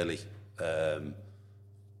holiday early.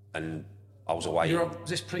 And I was away. Was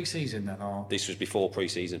this pre-season then? Or? This was before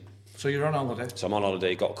pre-season. So you're on holiday? So I'm on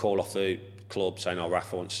holiday, got a call off the club saying,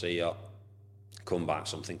 Rafa wants to see you. Come back.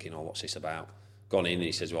 So I'm thinking, what's this about? Gone in and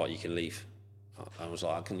he says, right, you can leave. I was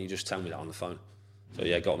like, can you just tell me that on the phone? So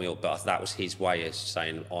yeah, got me up. But that was his way of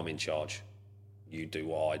saying, I'm in charge. You do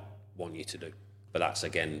what I want you to do. But that's,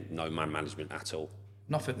 again, no man management at all.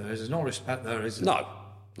 Nothing there is. There's no respect there, is No.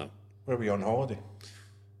 there? Where were you on holiday?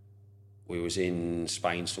 We was in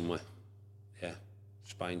Spain somewhere. Yeah,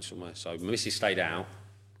 Spain somewhere. So my missus stayed out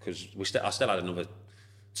because I still had another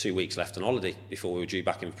 2 weeks left on holiday before we were due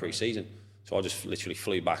back in for pre-season. So I just literally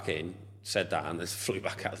flew back in, said that, and then flew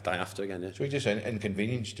back out the day after again. Yeah. So he just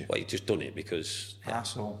inconvenienced you? Well, he just done it because...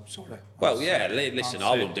 Asshole, sorry. Well, yeah, listen,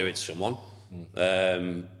 I wouldn't do it to someone.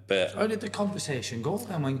 But how did the conversation go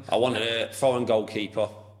then? I wanted a foreign goalkeeper.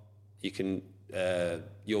 You can...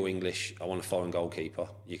 you're English, I want a foreign goalkeeper.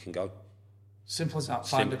 You can go. Simple as that.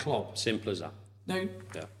 Find a club. Simple as that. Now,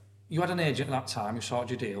 you had an agent at that time who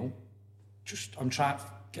sorted your deal. I'm trying to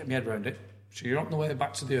get my head around it. So you're on the way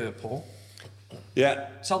back to the airport. Yeah.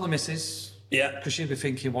 Tell the missus. Yeah. Because she'd be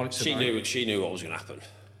thinking what it's about. She knew what was going to happen.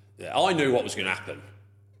 Yeah, I knew what was going to happen,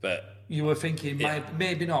 but... You were thinking,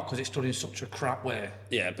 maybe not, because it's done in such a crap way.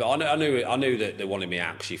 Yeah, but I knew that they wanted me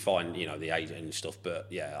out because you find, the agent and stuff, but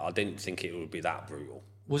yeah, I didn't think it would be that brutal.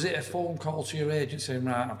 Was it a phone call to your agent saying,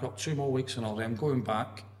 right, I've got 2 more weeks on holiday, I'm going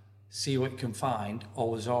back, see what you can find,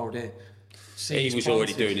 or was already... He was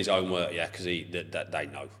already doing his own work, yeah, because they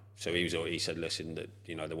know. So he said, listen, that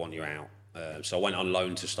they want you out. So I went on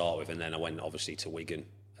loan to start with, and then I went obviously to Wigan,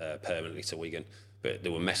 permanently to Wigan. but they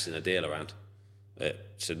were messing the deal around.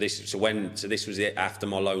 So this was it after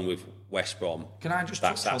my loan with West Brom. Can I just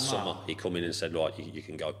That's touch on that summer. He come in and said, right, you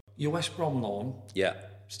can go. Your West Brom loan. Yeah.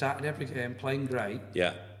 Started every game, playing great.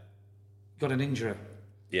 Yeah. Got an injury.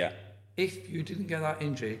 Yeah. If you didn't get that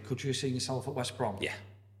injury, could you have seen yourself at West Brom? Yeah.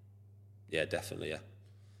 Yeah, definitely. Yeah.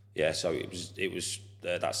 Yeah. So it was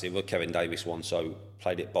that's the other Kevin Davis one. So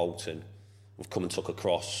played at Bolton. We've come and took a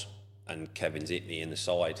cross, and Kevin's hit me in the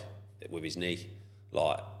side with his knee.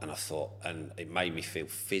 And I thought, and it made me feel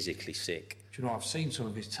physically sick. Do you know, I've seen some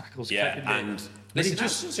of his tackles. Yeah, and listen,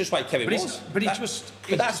 that's just the way Kevin was. But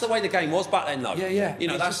that's the way the game was back then, though. Yeah, yeah. You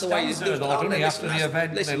know, that's the way. After the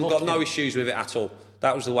event, listen, we've got no issues with it at all.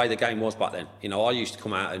 That was the way the game was back then. You know, I used to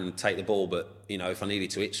come out and take the ball, but you know, if I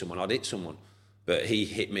needed to hit someone, I'd hit someone. But he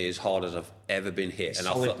hit me as hard as I've ever been hit, and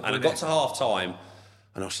I got to half time,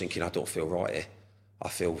 and I was thinking, I don't feel right here. I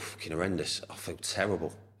feel fucking horrendous. I feel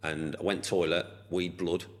terrible. And I went toilet, weed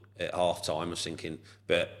blood at half time. I was thinking,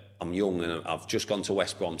 but I'm young and I've just gone to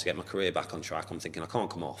West Brom to get my career back on track. I'm thinking I can't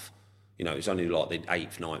come off. You know, it was only like the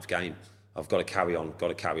 8th, 9th game. I've got to carry on.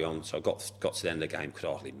 So I got to the end of the game, could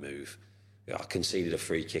hardly move. I conceded a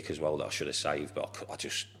free kick as well that I should have saved, but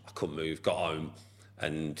I couldn't move. Got home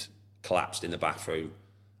and collapsed in the bathroom,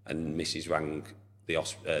 and Mrs. rang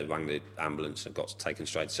the ambulance and got taken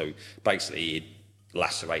straight. So basically, he'd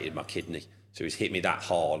lacerated my kidney. So he's hit me that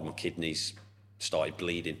hard, my kidneys started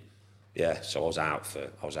bleeding. Yeah, so I was out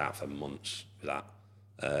for months with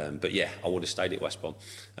that. But yeah, I would have stayed at West Brom,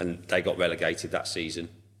 and they got relegated that season,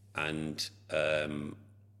 and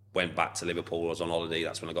went back to Liverpool. I was on holiday.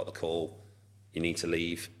 That's when I got the call. You need to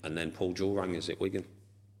leave, and then Paul Jewell rang us at Wigan.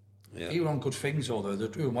 Yeah. You were on good things, although they're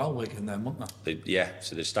doing well, Wigan, then, weren't they?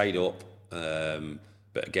 So they stayed up.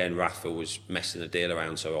 But again, Rafa was messing the deal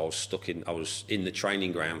around, so I was in the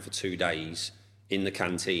training ground for 2 days in the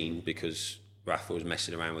canteen because Rafa was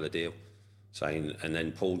messing around with the deal. And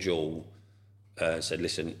then Paul Jewell said,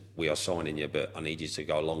 listen, we are signing you, but I need you to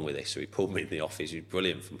go along with this. So he pulled me in the office. He was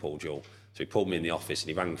brilliant from Paul Jewell. So he pulled me in the office and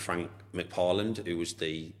he rang Frank McParland, who was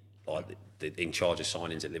the in charge of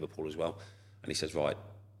signings at Liverpool as well. And he says, right,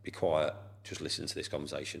 be quiet, just listen to this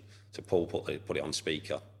conversation. So Paul put it on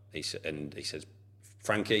speaker. He says,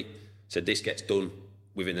 Frankie said, this gets done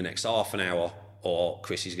within the next half an hour, or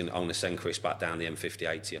I'm going to send Chris back down the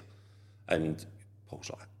M58 to you. And Paul's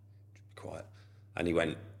like, be quiet.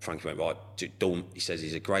 And Frankie went, right, don't. He says,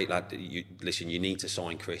 he's a great lad. Listen, you need to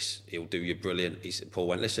sign Chris. He'll do you brilliant. Paul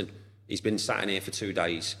went, listen, he's been sat in here for 2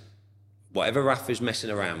 days. Whatever Rafa's messing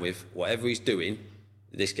around with, whatever he's doing,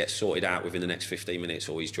 this gets sorted out within the next 15 minutes,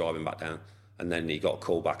 or he's driving back down. And then he got a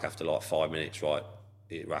call back after like 5 minutes, right,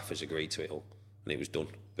 Rafa's agreed to it all. And it was done.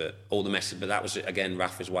 But all the message, but that was again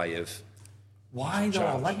Rafa's way of. Why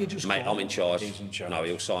though? Like you just. Mate, I'm in charge. He's in charge. No,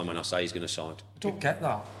 he'll sign when I say he's going to sign. I don't get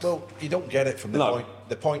that. Well, you don't get it from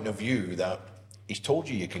the point of view that he's told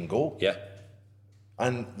you can go. Yeah.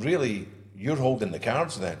 And really, you're holding the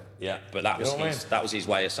cards then. Yeah, but that was his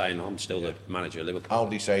way of saying I'm still the manager of Liverpool. I'll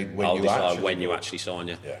decide when you actually sign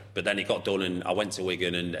you. Yeah. But then it got done, and I went to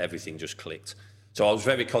Wigan, and everything just clicked. So I was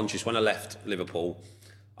very conscious when I left Liverpool.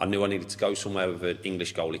 I knew I needed to go somewhere with an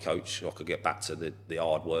English goalie coach so I could get back to the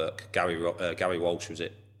hard work. Gary Walsh was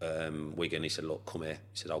at Wigan. He said, look, come here.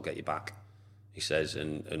 He said, I'll get you back. He says,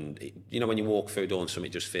 and you know when you walk through a door and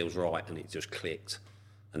something just feels right, and it just clicked.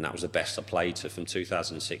 And that was the best I played. So from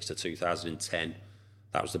 2006 to 2010,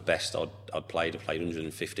 that was the best I'd played. I played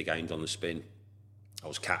 150 games on the spin. I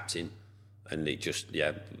was captain. And it just,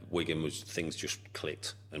 Wigan things just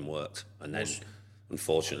clicked and worked. And then,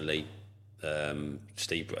 unfortunately,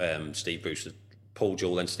 Steve Bruce, Paul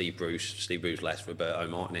Jewell, then Steve Bruce left, Roberto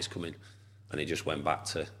Martinez come in, and it just went back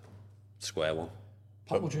to square one.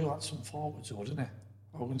 Paul Jewell had some forwards, didn't he?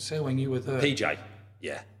 I was going to say when you were there. PJ,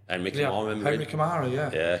 yeah. Henry Kamara, Henry Kamara, yeah.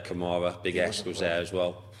 Yeah, Kamara, Big S was there as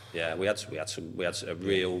well. Yeah, we had a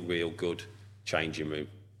real good changing room.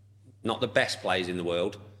 Not the best players in the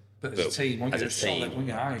world, but as a team,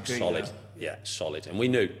 solid. Yeah, solid. And we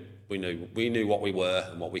knew what we were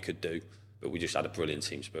and what we could do, but we just had a brilliant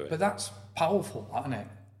team spirit. But that's powerful, isn't it?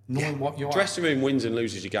 Knowing what you are. Dressing room wins and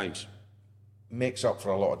loses your games. Makes up for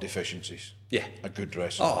a lot of deficiencies. Yeah. A good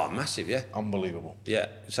dressing room. Oh, massive, yeah. Unbelievable. Yeah.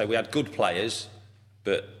 So we had good players,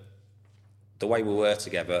 but the way we were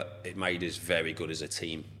together, it made us very good as a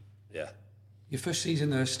team. Yeah. Your first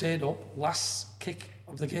season there stayed up, last kick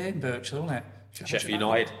of the game virtually, wasn't it? Sheffield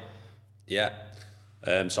United. Yeah.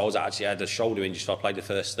 So I had a shoulder injury, so I played the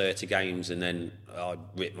first 30 games, and then I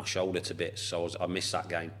ripped my shoulder to bits, so I missed that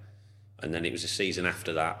game. And then it was a season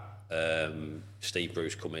after that, Steve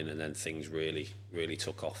Bruce come in, and then things really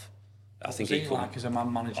took off. I think he like as a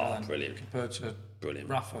man manager then, brilliant. compared to Brilliant.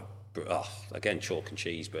 Rafa? Again, chalk and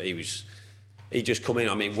cheese, but he just come in.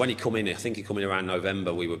 I mean, when he come in, I think he come in around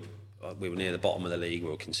November. We were near the bottom of the league. We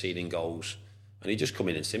were conceding goals, and he just come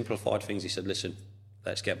in and simplified things. He said, "Listen,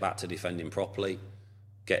 let's get back to defending properly,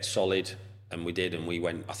 get solid," and we did. And we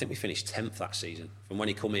went. I think we finished 10th that season. From when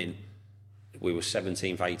he come in, we were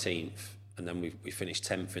 17th, 18th, and then we finished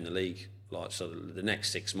 10th in the league. Like, so the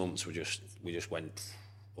next 6 months we just went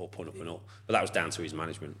up and up and up. But that was down to his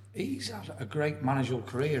management. He's had a great managerial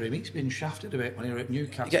career. He's been shafted a bit when he was at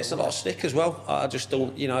Newcastle. He gets a lot of stick as well. I just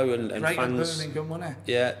don't, and great fans. Great at Birmingham, wasn't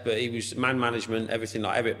he? Yeah, but he was man management, everything.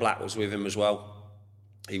 Like Eric Black was with him as well.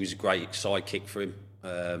 He was a great sidekick for him.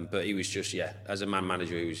 But he was just, as a man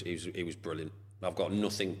manager, he was brilliant. I've got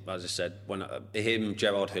nothing, as I said, when him,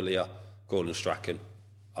 Gerard Hillier, Gordon Strachan,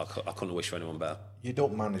 I couldn't wish for anyone better. You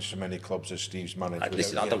don't manage so many clubs as Steve's managed.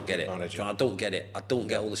 Listen, I don't get it. John, I don't get it. I don't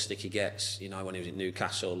get all the stick he gets, when he was at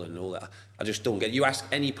Newcastle and all that. I just don't get it. You ask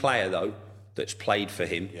any player, though, that's played for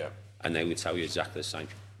him, and they would tell you exactly the same.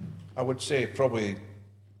 I would say probably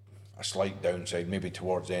a slight downside, maybe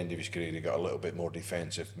towards the end of his career, he got a little bit more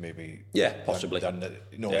defensive, maybe. Yeah, possibly. Than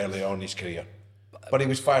early on in his career. But he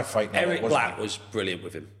was firefighting. Eric Black was brilliant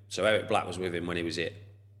with him. So Eric Black was with him when he was at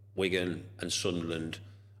Wigan and Sunderland.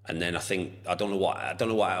 And then I don't know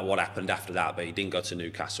what happened after that, but he didn't go to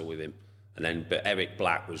Newcastle with him. But Eric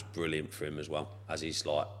Black was brilliant for him as well, as his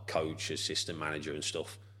coach, assistant manager and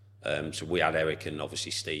stuff. So we had Eric and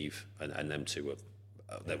obviously Steve, and them two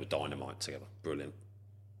were dynamite together. Brilliant.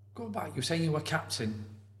 Going back, you were saying you were captain.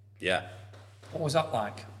 Yeah. What was that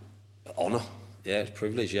like? Honour. Yeah, it's a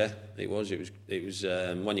privilege. Yeah, it was. It was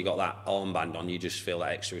when you got that armband on, you just feel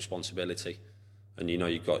that extra responsibility. And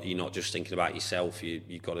you're not just thinking about yourself.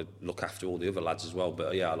 You've got to look after all the other lads as well.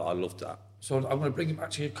 But I loved that. So I'm going to bring you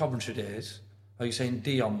back to your Coventry days. Are you saying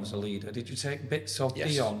Dion was a leader? Did you take bits of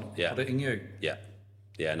Dion and put it in you? Yeah,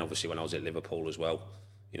 and obviously when I was at Liverpool as well,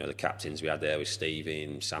 the captains we had there was Stevie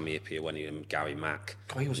and Sammy Ipia and Gary Mack.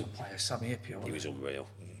 God, he was a player, Sammy Ipia. He was unreal.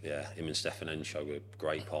 Yeah, him and Stefan Enshow were a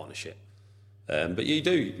great partnership. But you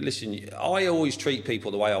do listen. I always treat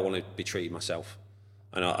people the way I want to be treated myself.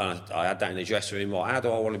 And I had that in the dressing room. How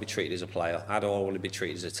do I want to be treated as a player? How do I want to be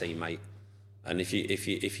treated as a teammate? And if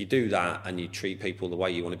you do that and you treat people the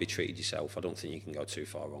way you want to be treated yourself, I don't think you can go too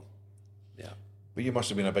far wrong. Yeah. But you must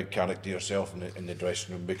have been a big character yourself in the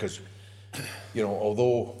dressing room because,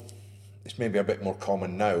 although it's maybe a bit more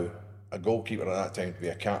common now, a goalkeeper at that time to be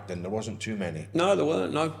a captain, there wasn't too many. No, there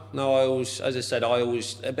weren't. No. I always, as I said,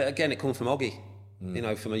 but again, it comes from Oggy.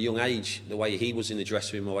 From a young age, the way he was in the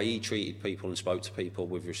dressing room, the way he treated people and spoke to people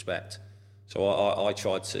with respect. So I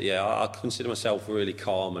tried to, I consider myself really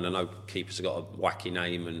calm, and I know keepers have got a wacky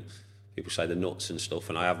name and people say the nuts and stuff,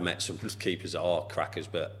 and I have met some keepers that are crackers,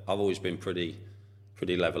 but I've always been pretty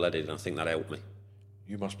level-headed, and I think that helped me.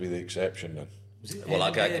 You must be the exception then.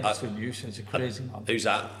 Well, Davison, you said it's a crazy man. Who's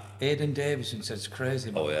that? Aidan Davison says it's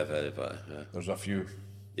crazy man. Oh yeah, I've heard about it. Yeah. There's a few.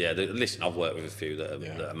 Yeah, listen, I've worked with a few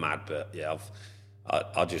that are mad, but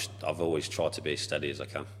I've always tried to be as steady as I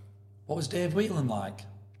can. What was Dave Whelan like,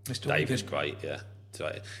 Mr. Dave Wigan? was great, yeah.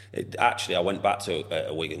 Actually, I went back to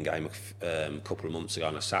a Wigan game a couple of months ago,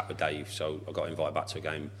 and I sat with Dave, so I got invited back to a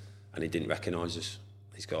game, and he didn't recognise us.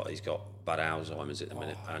 He's got bad Alzheimer's at the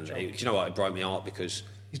minute, and do you know what? It broke my heart because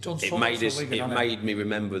it made me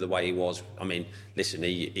remember the way he was. I mean, listen,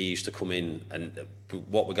 he used to come in, and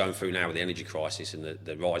what we're going through now with the energy crisis and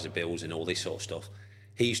the rise of bills and all this sort of stuff.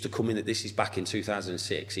 He used to come in, this is back in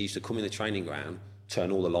 2006, he used to come in the training ground,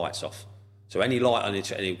 turn all the lights off. So any light on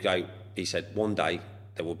it, and he'd go, he said, one day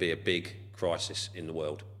there will be a big crisis in the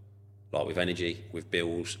world, like with energy, with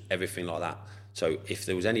bills, everything like that. So if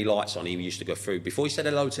there was any lights on, he used to go through, before he said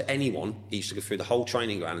hello to anyone, he used to go through the whole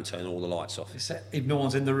training ground and turn all the lights off. If no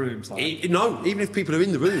one's in the rooms? No, even if people are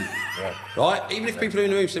in the room. Right? Even if people are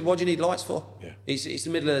in the room, he said, what do you need lights for? Yeah. It's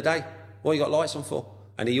the middle of the day. What you got lights on for?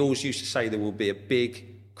 And he always used to say there will be a big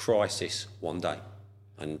crisis one day.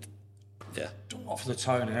 And, yeah. Off the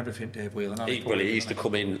tone and everything, Dave Whelan. He used to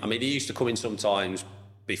come in. I mean, he used to come in sometimes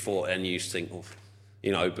before, and you used to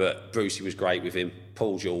think, but Brucey was great with him.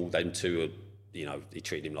 Paul Jewell, them two, he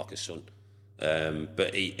treated him like a son.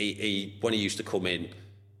 But he when he used to come in,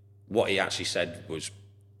 what he actually said was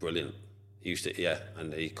brilliant. He used to,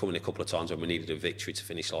 and he come in a couple of times when we needed a victory to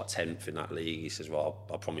finish like 10th in that league. He says, well,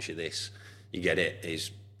 I promise you this. You get it,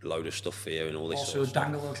 here's a load of stuff here and all this also sort of stuff.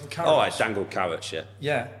 Also dangle little carrots. Oh, I dangled carrots, yeah.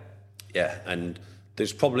 Yeah. Yeah, and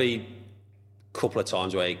there's probably a couple of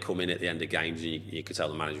times where he'd come in at the end of games and you could tell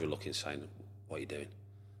the manager were looking, saying, what are you doing?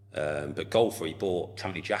 But Golfer, he brought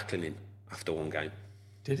Tony Jacklin in after one game.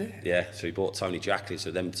 Did it? Yeah, so he bought Tony Jacklin,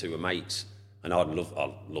 so them two were mates. And I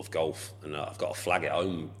love golf, and I've got a flag at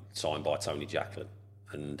home signed by Tony Jacklin.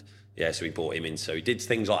 And yeah, so he brought him in. So he did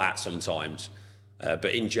things like that sometimes.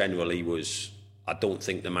 But in general, I don't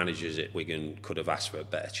think the managers at Wigan could have asked for a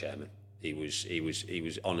better chairman. He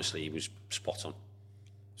was honestly, he was spot on.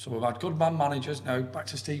 So we've had good man managers now, back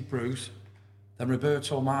to Steve Bruce. Then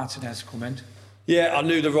Roberto Martinez come in. Yeah, I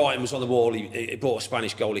knew the writing was on the wall. He brought a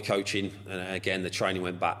Spanish goalie coach in, and again the training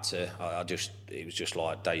went back to. It was just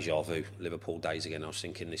like deja vu, Liverpool days again. I was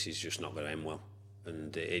thinking this is just not going to end well,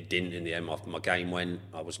 and it didn't in the end. My game went.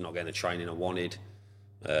 I was not getting the training I wanted.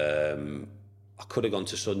 I could have gone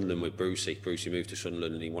to Sunderland with Brucey. Brucey moved to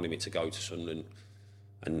Sunderland, and he wanted me to go to Sunderland.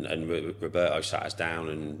 And Roberto sat us down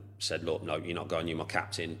and said, "Look, no, you're not going. You're my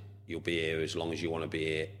captain. You'll be here as long as you want to be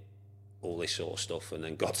here." All this sort of stuff, and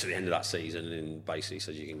then got to the end of that season and basically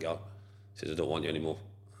said, "You can go." He says, "I don't want you anymore."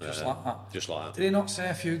 Just like that. Just like that. Did he not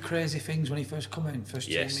say a few crazy things when he first come in, first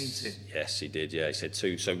team meeting? Yes, he did. Yeah, he said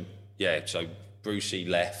two. So Brucey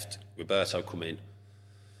left, Roberto come in, and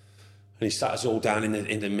he sat us all down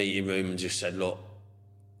in the meeting room and just said, "Look."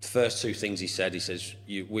 The first two things he says,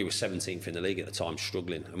 we were 17th in the league at the time,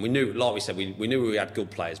 struggling, and we knew, like we said, we knew we had good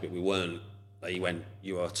players, but we weren't. He went,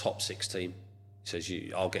 "You are a top 6 team." He says,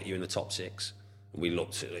 "I'll get you in the top 6." And we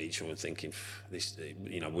looked at each other thinking, "This,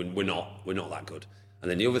 we're not that good." And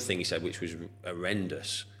then the other thing he said, which was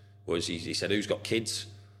horrendous, was he said, "Who's got kids?"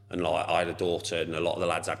 And like I had a daughter, and a lot of the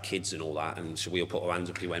lads had kids and all that. And so we all put our hands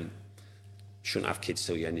up. He went, "Shouldn't have kids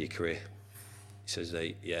till the end of your career." He says,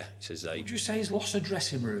 "Would you say he's lost a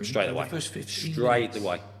dressing room straight away? The first 15 straight years?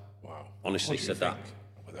 away. Wow. Honestly, said that.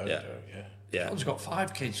 Without a doubt, yeah. Yeah. He's got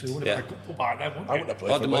 5 kids, so he would have had a couple by then, wouldn't he? I wouldn't have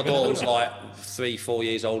played for My Wigan. daughter was like 3-4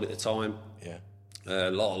 years old at the time. Yeah.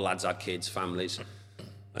 A lot of lads had kids, families.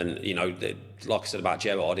 And, like I said about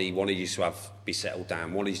Gerrard, he wanted you to be settled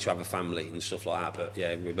down, wanted you to have a family and stuff like that. But,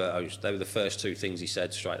 yeah, Roberto's, they were the first 2 things he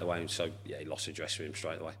said straight away. So, yeah, he lost the dressing room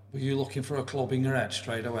straight away. Were you looking for a club in your head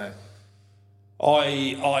straight away?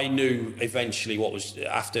 I knew eventually what was,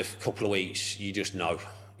 after a couple of weeks, you just know.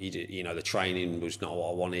 The training was not what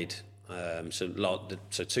I wanted.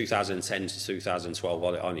 So 2010 to 2012,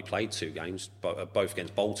 I only played 2 games, both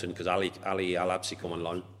against Bolton, because Ali Al-Absi come on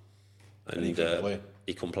loan, and he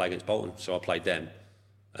couldn't play against Bolton, so I played them.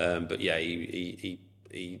 But yeah, he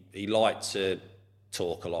liked to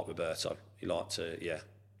talk a lot, Roberto. He liked to, yeah.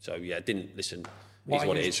 So yeah, didn't listen. Is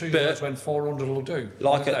what it is. 2 years when 400 will do.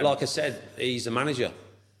 Like I said, he's the manager,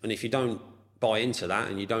 and if you don't buy into that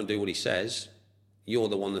and you don't do what he says, you're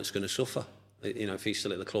the one that's going to suffer. If he's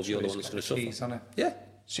still at the club, you're the one that's going to suffer. Yeah.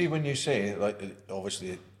 See, when you say, like,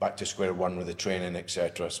 obviously back to square one with the training,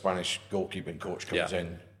 etc., Spanish goalkeeping coach comes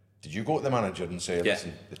in, did you go to the manager and say,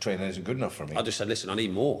 "Listen, the training isn't good enough for me"? I just said, "Listen, I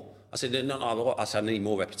need more." I said, "No, I said I need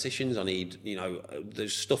more repetitions. I need,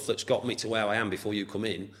 there's stuff that's got me to where I am before you come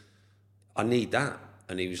in. I need that."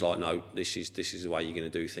 And he was like, "No, this is the way you're going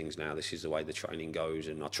to do things now. This is the way the training goes."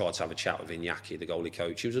 And I tried to have a chat with Iñaki, the goalie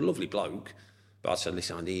coach. He was a lovely bloke, but I said,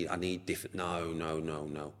 "Listen, I need different.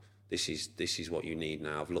 No. This is what you need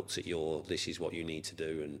now. I've looked at this is what you need to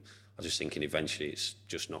do." And I was just thinking, eventually, it's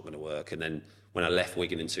just not going to work. And then when I left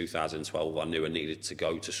Wigan in 2012, I knew I needed to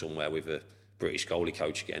go to somewhere with a British goalie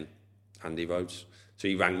coach again, Andy Rhodes. So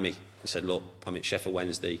he rang me and said, "Look, I'm at Sheffield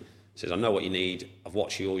Wednesday." He says, "I know what you need. I've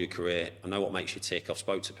watched you all your career. I know what makes you tick. I've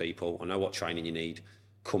spoke to people. I know what training you need.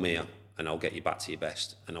 Come here and I'll get you back to your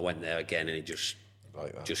best." And I went there again, and it just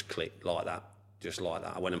clicked like that. Just like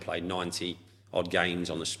that. I went and played 90 odd games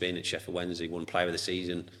on the spin at Sheffield Wednesday, won Player of the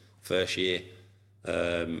Season first year.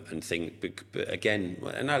 And think, but again,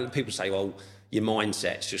 I know people say, "Well, your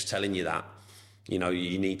mindset's just telling you that. You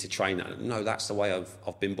need to train that." No, that's the way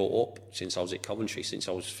I've been brought up since I was at Coventry, since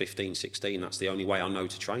I was 15, 16. That's the only way I know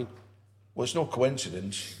to train. Well, it's no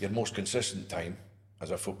coincidence your most consistent time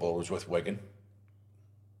as a footballer was with Wigan.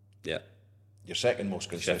 Yeah. Your second most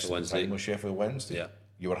consistent time was Sheffield Wednesday. Yeah.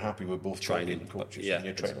 You were happy with both training coaches and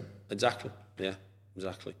your training. Exactly. Yeah,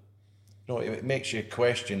 exactly. No, it makes you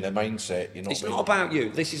question the mindset. It's not about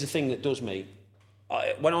you. This is the thing that does me.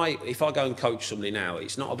 If I go and coach somebody now,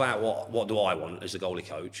 it's not about what do I want as the goalie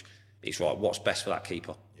coach. It's right, what's best for that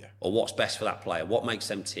keeper, or what's best for that player, what makes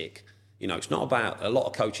them tick. It's not about a lot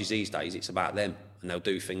of coaches these days. It's about them, and they'll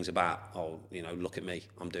do things about, look at me,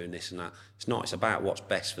 I'm doing this and that. It's not. It's about what's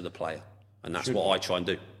best for the player, and that's what I try and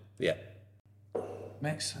do. Yeah.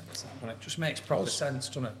 Makes sense. It just makes proper sense,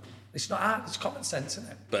 doesn't it? It's not art, it's common sense, isn't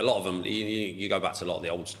it? But a lot of them, you go back to a lot of the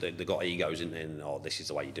old, they've got egos in there, and this is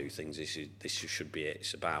the way you do things. This should be it.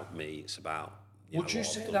 It's about me. It's about. Would you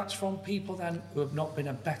say that's from people then who have not been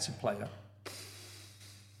a better player?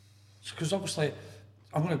 Because obviously,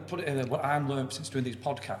 I'm going to put it in what I've learned since doing these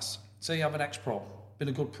podcasts. Say you have an ex-pro, been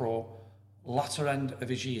a good pro, latter end of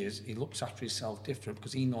his years, he looks after himself different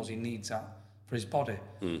because he knows he needs that for his body.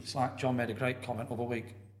 It's like John made a great comment the other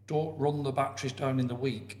week. Don't run the batteries down in the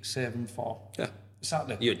week, save them for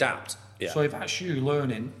Saturday. You adapt. Yeah. So if that's you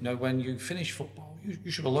learning, when you finish football,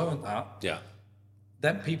 you should have learned that. Yeah.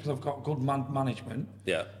 Then people have got good management.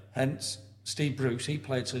 Yeah. Hence, Steve Bruce, he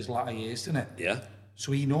played till his latter years, didn't he? Yeah.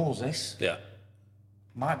 So he knows this. Yeah.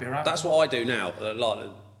 Might be right. That's what I do now.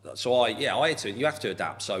 So I had to. You have to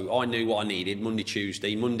adapt. So I knew what I needed. Monday,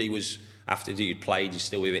 Tuesday. Monday was after you'd played, you'd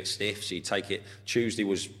still be a bit stiff, so you'd take it. Tuesday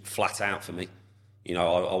was flat out for me.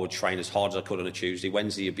 I would train as hard as I could on a Tuesday.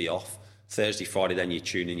 Wednesday you'd be off. Thursday, Friday, then you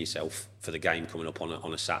tune in yourself for the game coming up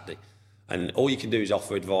on a Saturday. And all you can do is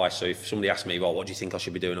offer advice. So if somebody asks me, well, what do you think I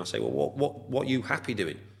should be doing? I say, well, what are you happy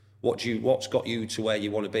doing? What's got you to where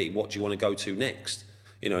you want to be? What do you want to go to next?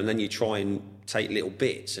 And then you try and take little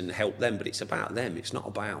bits and help them, but it's about them. It's not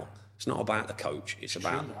about the coach. It's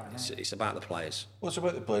about the players. Well, it's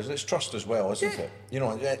about the players. It's trust as well, isn't it?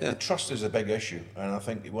 The trust is a big issue, and I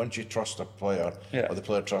think once you trust a player, or the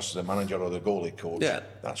player trusts the manager or the goalie coach,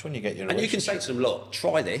 that's when you get your. And you can say to them, look,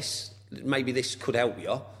 try this. Maybe this could help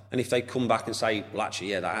you. And if they come back and say, well,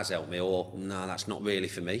 actually, that has helped me, or no, that's not really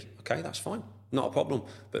for me. Okay, that's fine. Not a problem.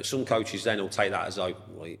 But some coaches then will take that as though,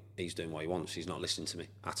 well, he's doing what he wants. He's not listening to me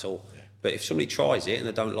at all. Yeah. But if somebody tries it and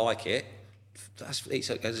they don't like it, as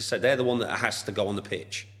I said, they're the one that has to go on the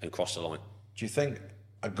pitch and cross the line. Do you think,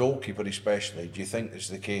 a goalkeeper especially, do you think it's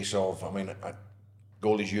the case of,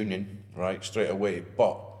 goalies union, right, straight away,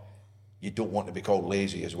 but you don't want to be called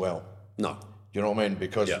lazy as well? No. You know what I mean?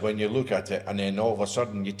 Because when you look at it and then all of a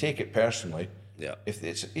sudden you take it personally, if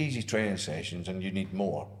it's easy training sessions and you need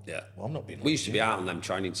more, well, I'm not being lazy. We used to be out on them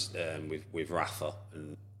trainings with Rafa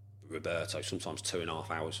and Roberto, sometimes 2.5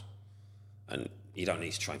 hours. And you don't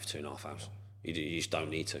need to train for 2.5 hours. You just don't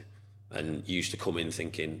need to. And you used to come in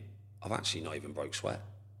thinking, I've actually not even broke sweat.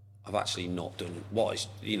 I've actually not done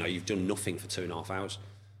you've done nothing for 2.5 hours.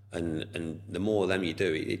 And the more of them you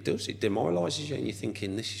do, it demoralises you, and you're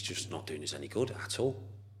thinking, this is just not doing us any good at all.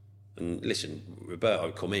 And listen,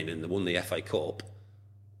 Roberto come in and they won the FA Cup,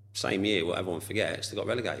 same year, what everyone forgets, they got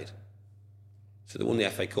relegated. So they won the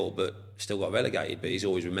FA Cup, but still got relegated, but he's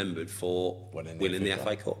always remembered for winning the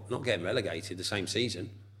FA Cup, not getting relegated the same season.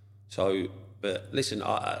 So, but listen,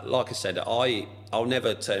 like I said, I'll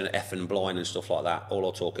never turn effing blind and stuff like that. All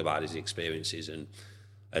I'll talk about is the experiences,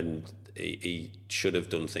 and he should have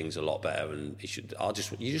done things a lot better, and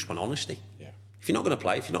you just want honesty. Yeah. If you're not going to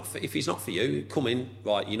play, if he's not for you, come in,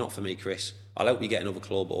 right, you're not for me, Chris. I'll help you get another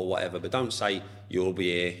club or whatever, but don't say you'll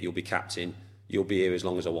be here, you'll be captain, you'll be here as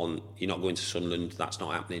long as I want, you're not going to Sunderland, that's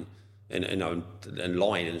not happening, and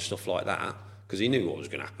lying and stuff like that, because he knew what was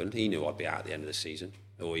going to happen. He knew I'd be out at the end of the season,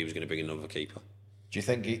 or he was going to bring another keeper. Do you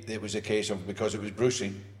think it was a case of, because it was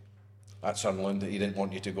Brucey at Sunderland, that he didn't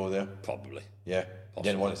want you to go there? Probably. Yeah. He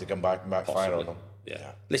didn't want it to come back and backfire on him.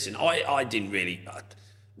 Yeah. Listen, I didn't really.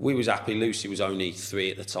 We was happy. Lucy was only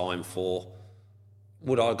 3 at the time. 4.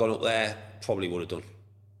 Would I have gone up there? Probably would have done.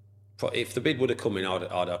 If the bid would have come in, I'd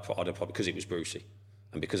have probably, because it was Brucey,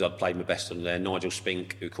 and because I'd played my best under there. Nigel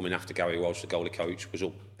Spink, who come in after Gary Walsh, the goalie coach, was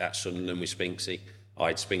up at Sunderland with Spinksy. I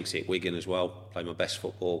had Spinksy at Wigan as well. Played my best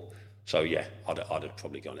football. So yeah, I'd have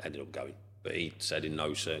probably ended up going. But he said in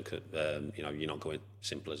no certain, you're not going.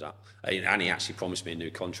 Simple as that. And he actually promised me a new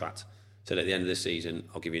contract. Said at the end of the season,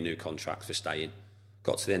 I'll give you a new contract for staying.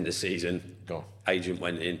 Got to the end of the season, agent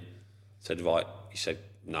went in, said, right, he said,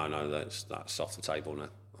 no, that's off the table now.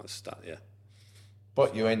 That's that, yeah.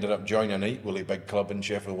 But you ended up joining an equally big club in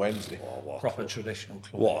Sheffield Wednesday. Proper traditional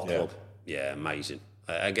club. What a club. Yeah, amazing.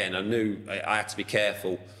 Again, I knew I had to be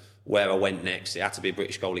careful where I went next. It had to be a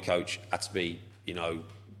British goalie coach, had to be,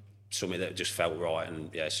 something that just felt right. And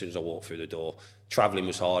yeah, as soon as I walked through the door, travelling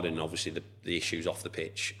was hard, and obviously the issues off the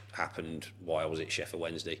pitch happened while I was at Sheffield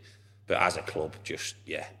Wednesday. But as a club, just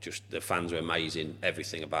the fans were amazing,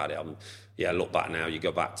 everything about it. Look back now, you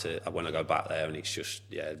go back to when I go back there, and it's just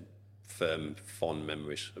firm, fond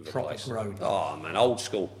memories of the place. Road. Oh man, old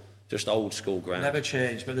school ground. Never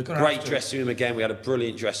changed, but they're going great dressing room again. We had a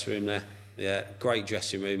brilliant dressing room there. Yeah, great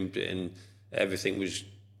dressing room, and everything was.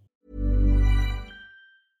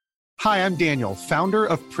 Hi, I'm Daniel, founder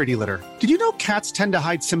of Pretty Litter. Did you know cats tend to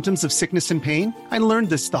hide symptoms of sickness and pain? I learned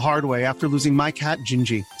this the hard way after losing my cat,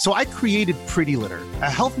 Gingy. So I created Pretty Litter, a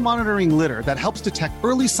health monitoring litter that helps detect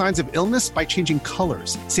early signs of illness by changing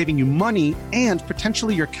colors, saving you money and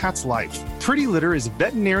potentially your cat's life. Pretty Litter is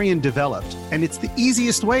veterinarian developed, and it's the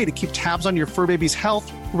easiest way to keep tabs on your fur baby's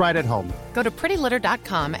health right at home. Go to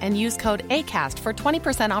prettylitter.com and use code ACAST for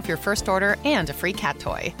 20% off your first order and a free cat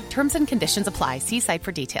toy. Terms and conditions apply. See site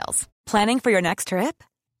for details. Planning for your next trip?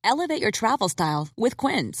 Elevate your travel style with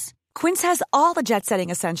Quince. Quince has all the jet-setting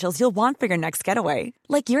essentials you'll want for your next getaway,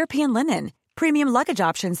 like European linen, premium luggage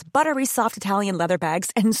options, buttery soft Italian leather bags,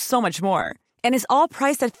 and so much more. And is all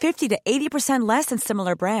priced at 50 to 80% less than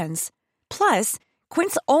similar brands. Plus,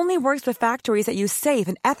 Quince only works with factories that use safe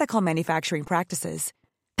and ethical manufacturing practices.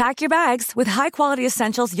 Pack your bags with high-quality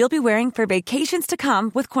essentials you'll be wearing for vacations to come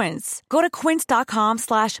with Quince. Go to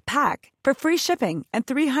quince.com/pack for free shipping and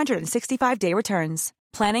 365-day returns.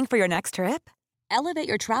 Planning for your next trip? Elevate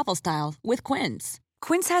your travel style with Quince.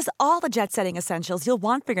 Quince has all the jet-setting essentials you'll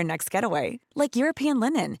want for your next getaway, like European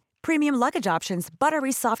linen, premium luggage options,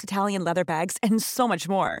 buttery soft Italian leather bags, and so much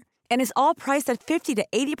more. And is all priced at 50 to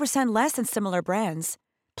 80% less than similar brands.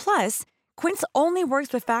 Plus, Quince only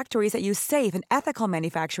works with factories that use safe and ethical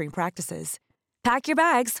manufacturing practices. Pack your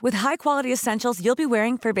bags with high-quality essentials you'll be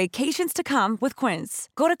wearing for vacations to come with Quince.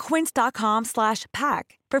 Go to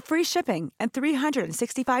quince.com/pack for free shipping and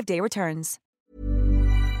 365-day returns.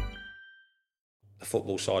 The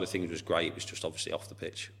football side of things was great. It was just obviously off the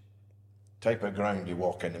pitch. Type of ground you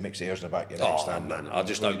walk in, it makes the hairs in the back of your neck stand. Man, I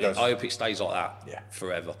just hope, I hope it stays like that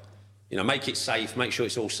forever. You know, make it safe, make sure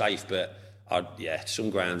it's all safe, but some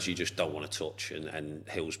grounds you just don't want to touch, and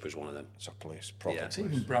Hillsborough's one of them. It's a place, proper place.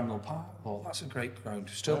 Even Bramwell Park, that's a great ground.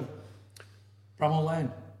 Still, Bramwell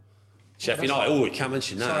Lane. Sheffield United, we can't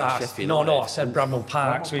mention that. Sheffield United. No, I said Bramwell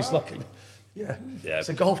Park, so he's looking. Yeah, it's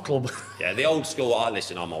a golf club. Yeah, the old school. I'm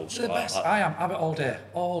old school. The best. I am. Have it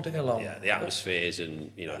all day long. Yeah, the atmospheres,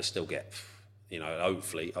 and they still get.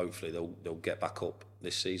 Hopefully they'll get back up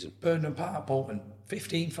this season. Burnham Park, Bolton,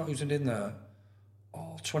 15,000 in there.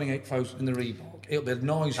 28,000 in the Reebok. It'll be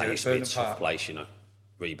noisy at Burnham Park. That used to be a tough place,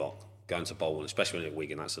 Reebok. Going to Bolton, especially when at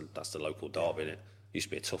Wigan, that's the local derby, innit? Used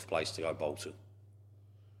to be a tough place to go, Bolton.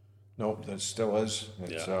 No, there still is.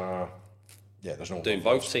 It's, there's no.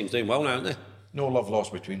 Both teams doing well now, aren't they? No love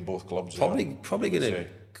lost between both clubs. Probably going to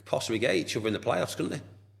possibly get each other in the playoffs, couldn't they?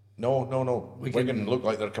 No. Wigan look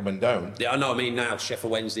like they're coming down. Yeah, I know. I mean, now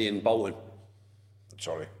Sheffield Wednesday and Bolton.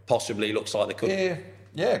 Sorry. Possibly looks like they could.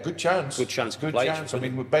 Yeah, good chance. Good chance. I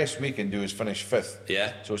mean, the best we can do is finish 5th.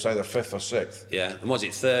 Yeah. So it's either 5th or 6th. Yeah. And was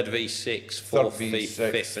it 3rd v 6, 4th v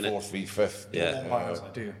 5th, 4th v 5th?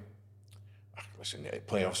 Yeah. Listen,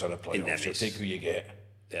 playoffs are a playoffs. So take who you get.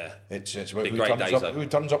 Yeah. It's who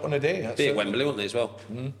turns up on a day. That's be at Wembley, won't they, as well?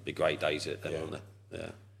 Be great days at them, won't they?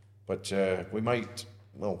 Yeah. But we might,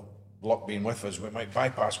 luck being with us, we might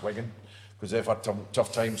bypass Wigan. Because they've had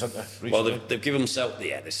tough times, haven't they? Recently? Well, they've given themselves.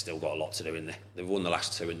 Yeah, they've still got a lot to do in there. They've won the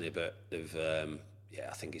last 2 in there, but they've.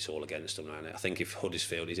 I think it's all against them now. I think if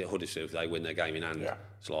Huddersfield, if they win their game in hand,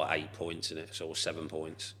 it's like 8 points in it, so 7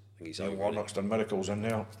 points. I think he's over. Warnock's done miracles in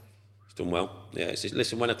there. He's done well. Yeah,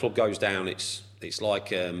 listen, when a club goes down, it's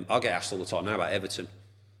like I get asked all the time now about Everton,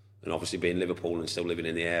 and obviously being Liverpool and still living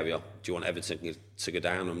in the area. Do you want Everton to go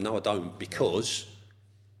down? And no, I don't, because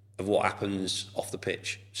of what happens off the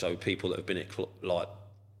pitch. So people that have been at like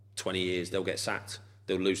 20 years, they'll get sacked.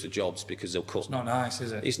 They'll lose their jobs because they'll cut. It's not nice,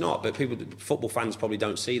 is it? It's not, but football fans probably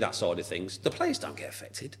don't see that side of things. The players don't get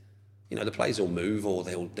affected. The players will move or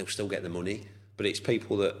they'll still get the money. But it's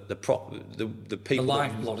people that the people. The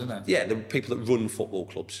lifeblood, isn't it? Yeah, the people that run football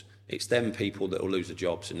clubs. It's them people that will lose their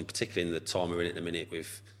jobs, and particularly in the time we're in at the minute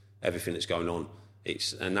with everything that's going on.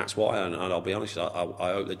 And that's why, and I'll be honest, I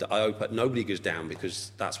hope that nobody goes down,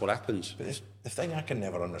 because that's what happens. But the thing I can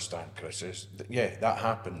never understand, Chris, is that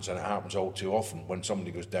happens, and it happens all too often when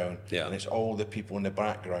somebody goes down, and it's all the people in the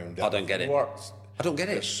background that I don't get it. I don't get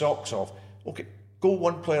it. Socks off. Okay, go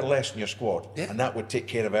 1 player less in your squad, and that would take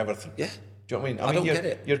care of everything. Yeah. Do you know what I mean? I don't get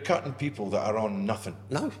it. You're cutting people that are on nothing.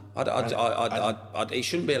 No, it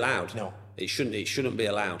shouldn't be allowed. No, it shouldn't be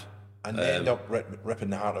allowed. And they end up ripping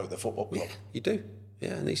the heart out of the football club. Yeah, you do.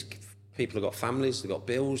 Yeah, and these people have got families, they've got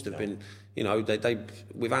bills, they've been, they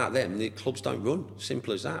without them, the clubs don't run.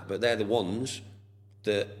 Simple as that. But they're the ones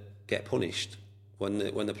that get punished when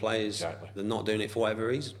the players they're not doing it for whatever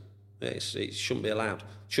reason. It shouldn't be allowed.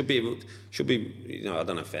 Should be. I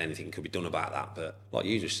don't know if anything could be done about that, but like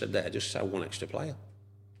you just said there, just sell 1 extra player.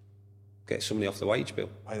 Get somebody off the wage bill.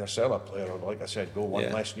 Either sell a player or, like I said, go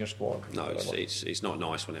 1 less in your squad. No, it's not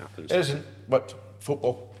nice when it happens. It isn't, but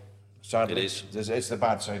football. Sadly. It is. It's the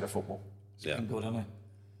bad side of football. Yeah. Been good, hasn't it?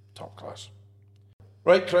 Top class.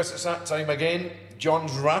 Right, Chris, it's that time again.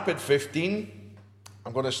 John's Rapid 15.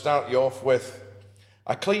 I'm going to start you off with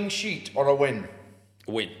a clean sheet or a win.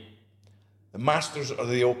 A win. The Masters or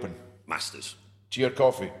the Open. Masters. Tea or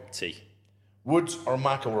coffee. Tea. Woods or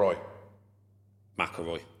McIlroy.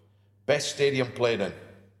 McIlroy. Best stadium played in.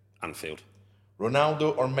 Anfield.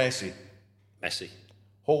 Ronaldo or Messi. Messi.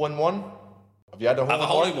 Hole in one. Have you had a hole Have a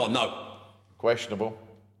hole in one? No. Questionable.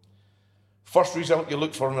 First result you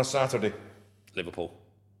look for on a Saturday. Liverpool.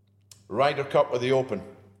 Ryder Cup or the Open.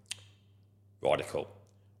 Ryder Cup.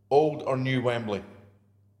 Old or new Wembley.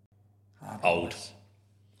 Old.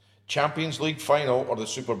 Champions League final or the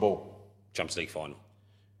Super Bowl. Champions League final.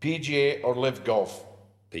 PGA or Live Golf.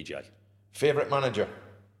 PGA. Favourite manager.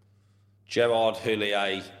 Gerard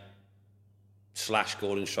Houllier /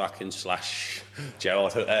 Gordon Strachan /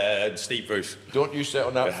 Gerard Steve Bruce. Don't you sit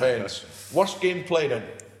on that fence. Worst game played in.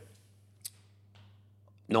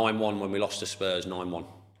 9-1 when we lost to Spurs. 9-1.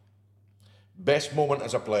 Best moment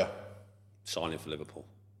as a player. Signing for Liverpool.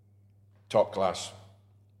 Top class.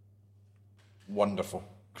 Wonderful.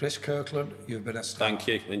 Chris Kirkland, you've been a star. Thank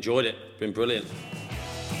you. Enjoyed it. Been brilliant.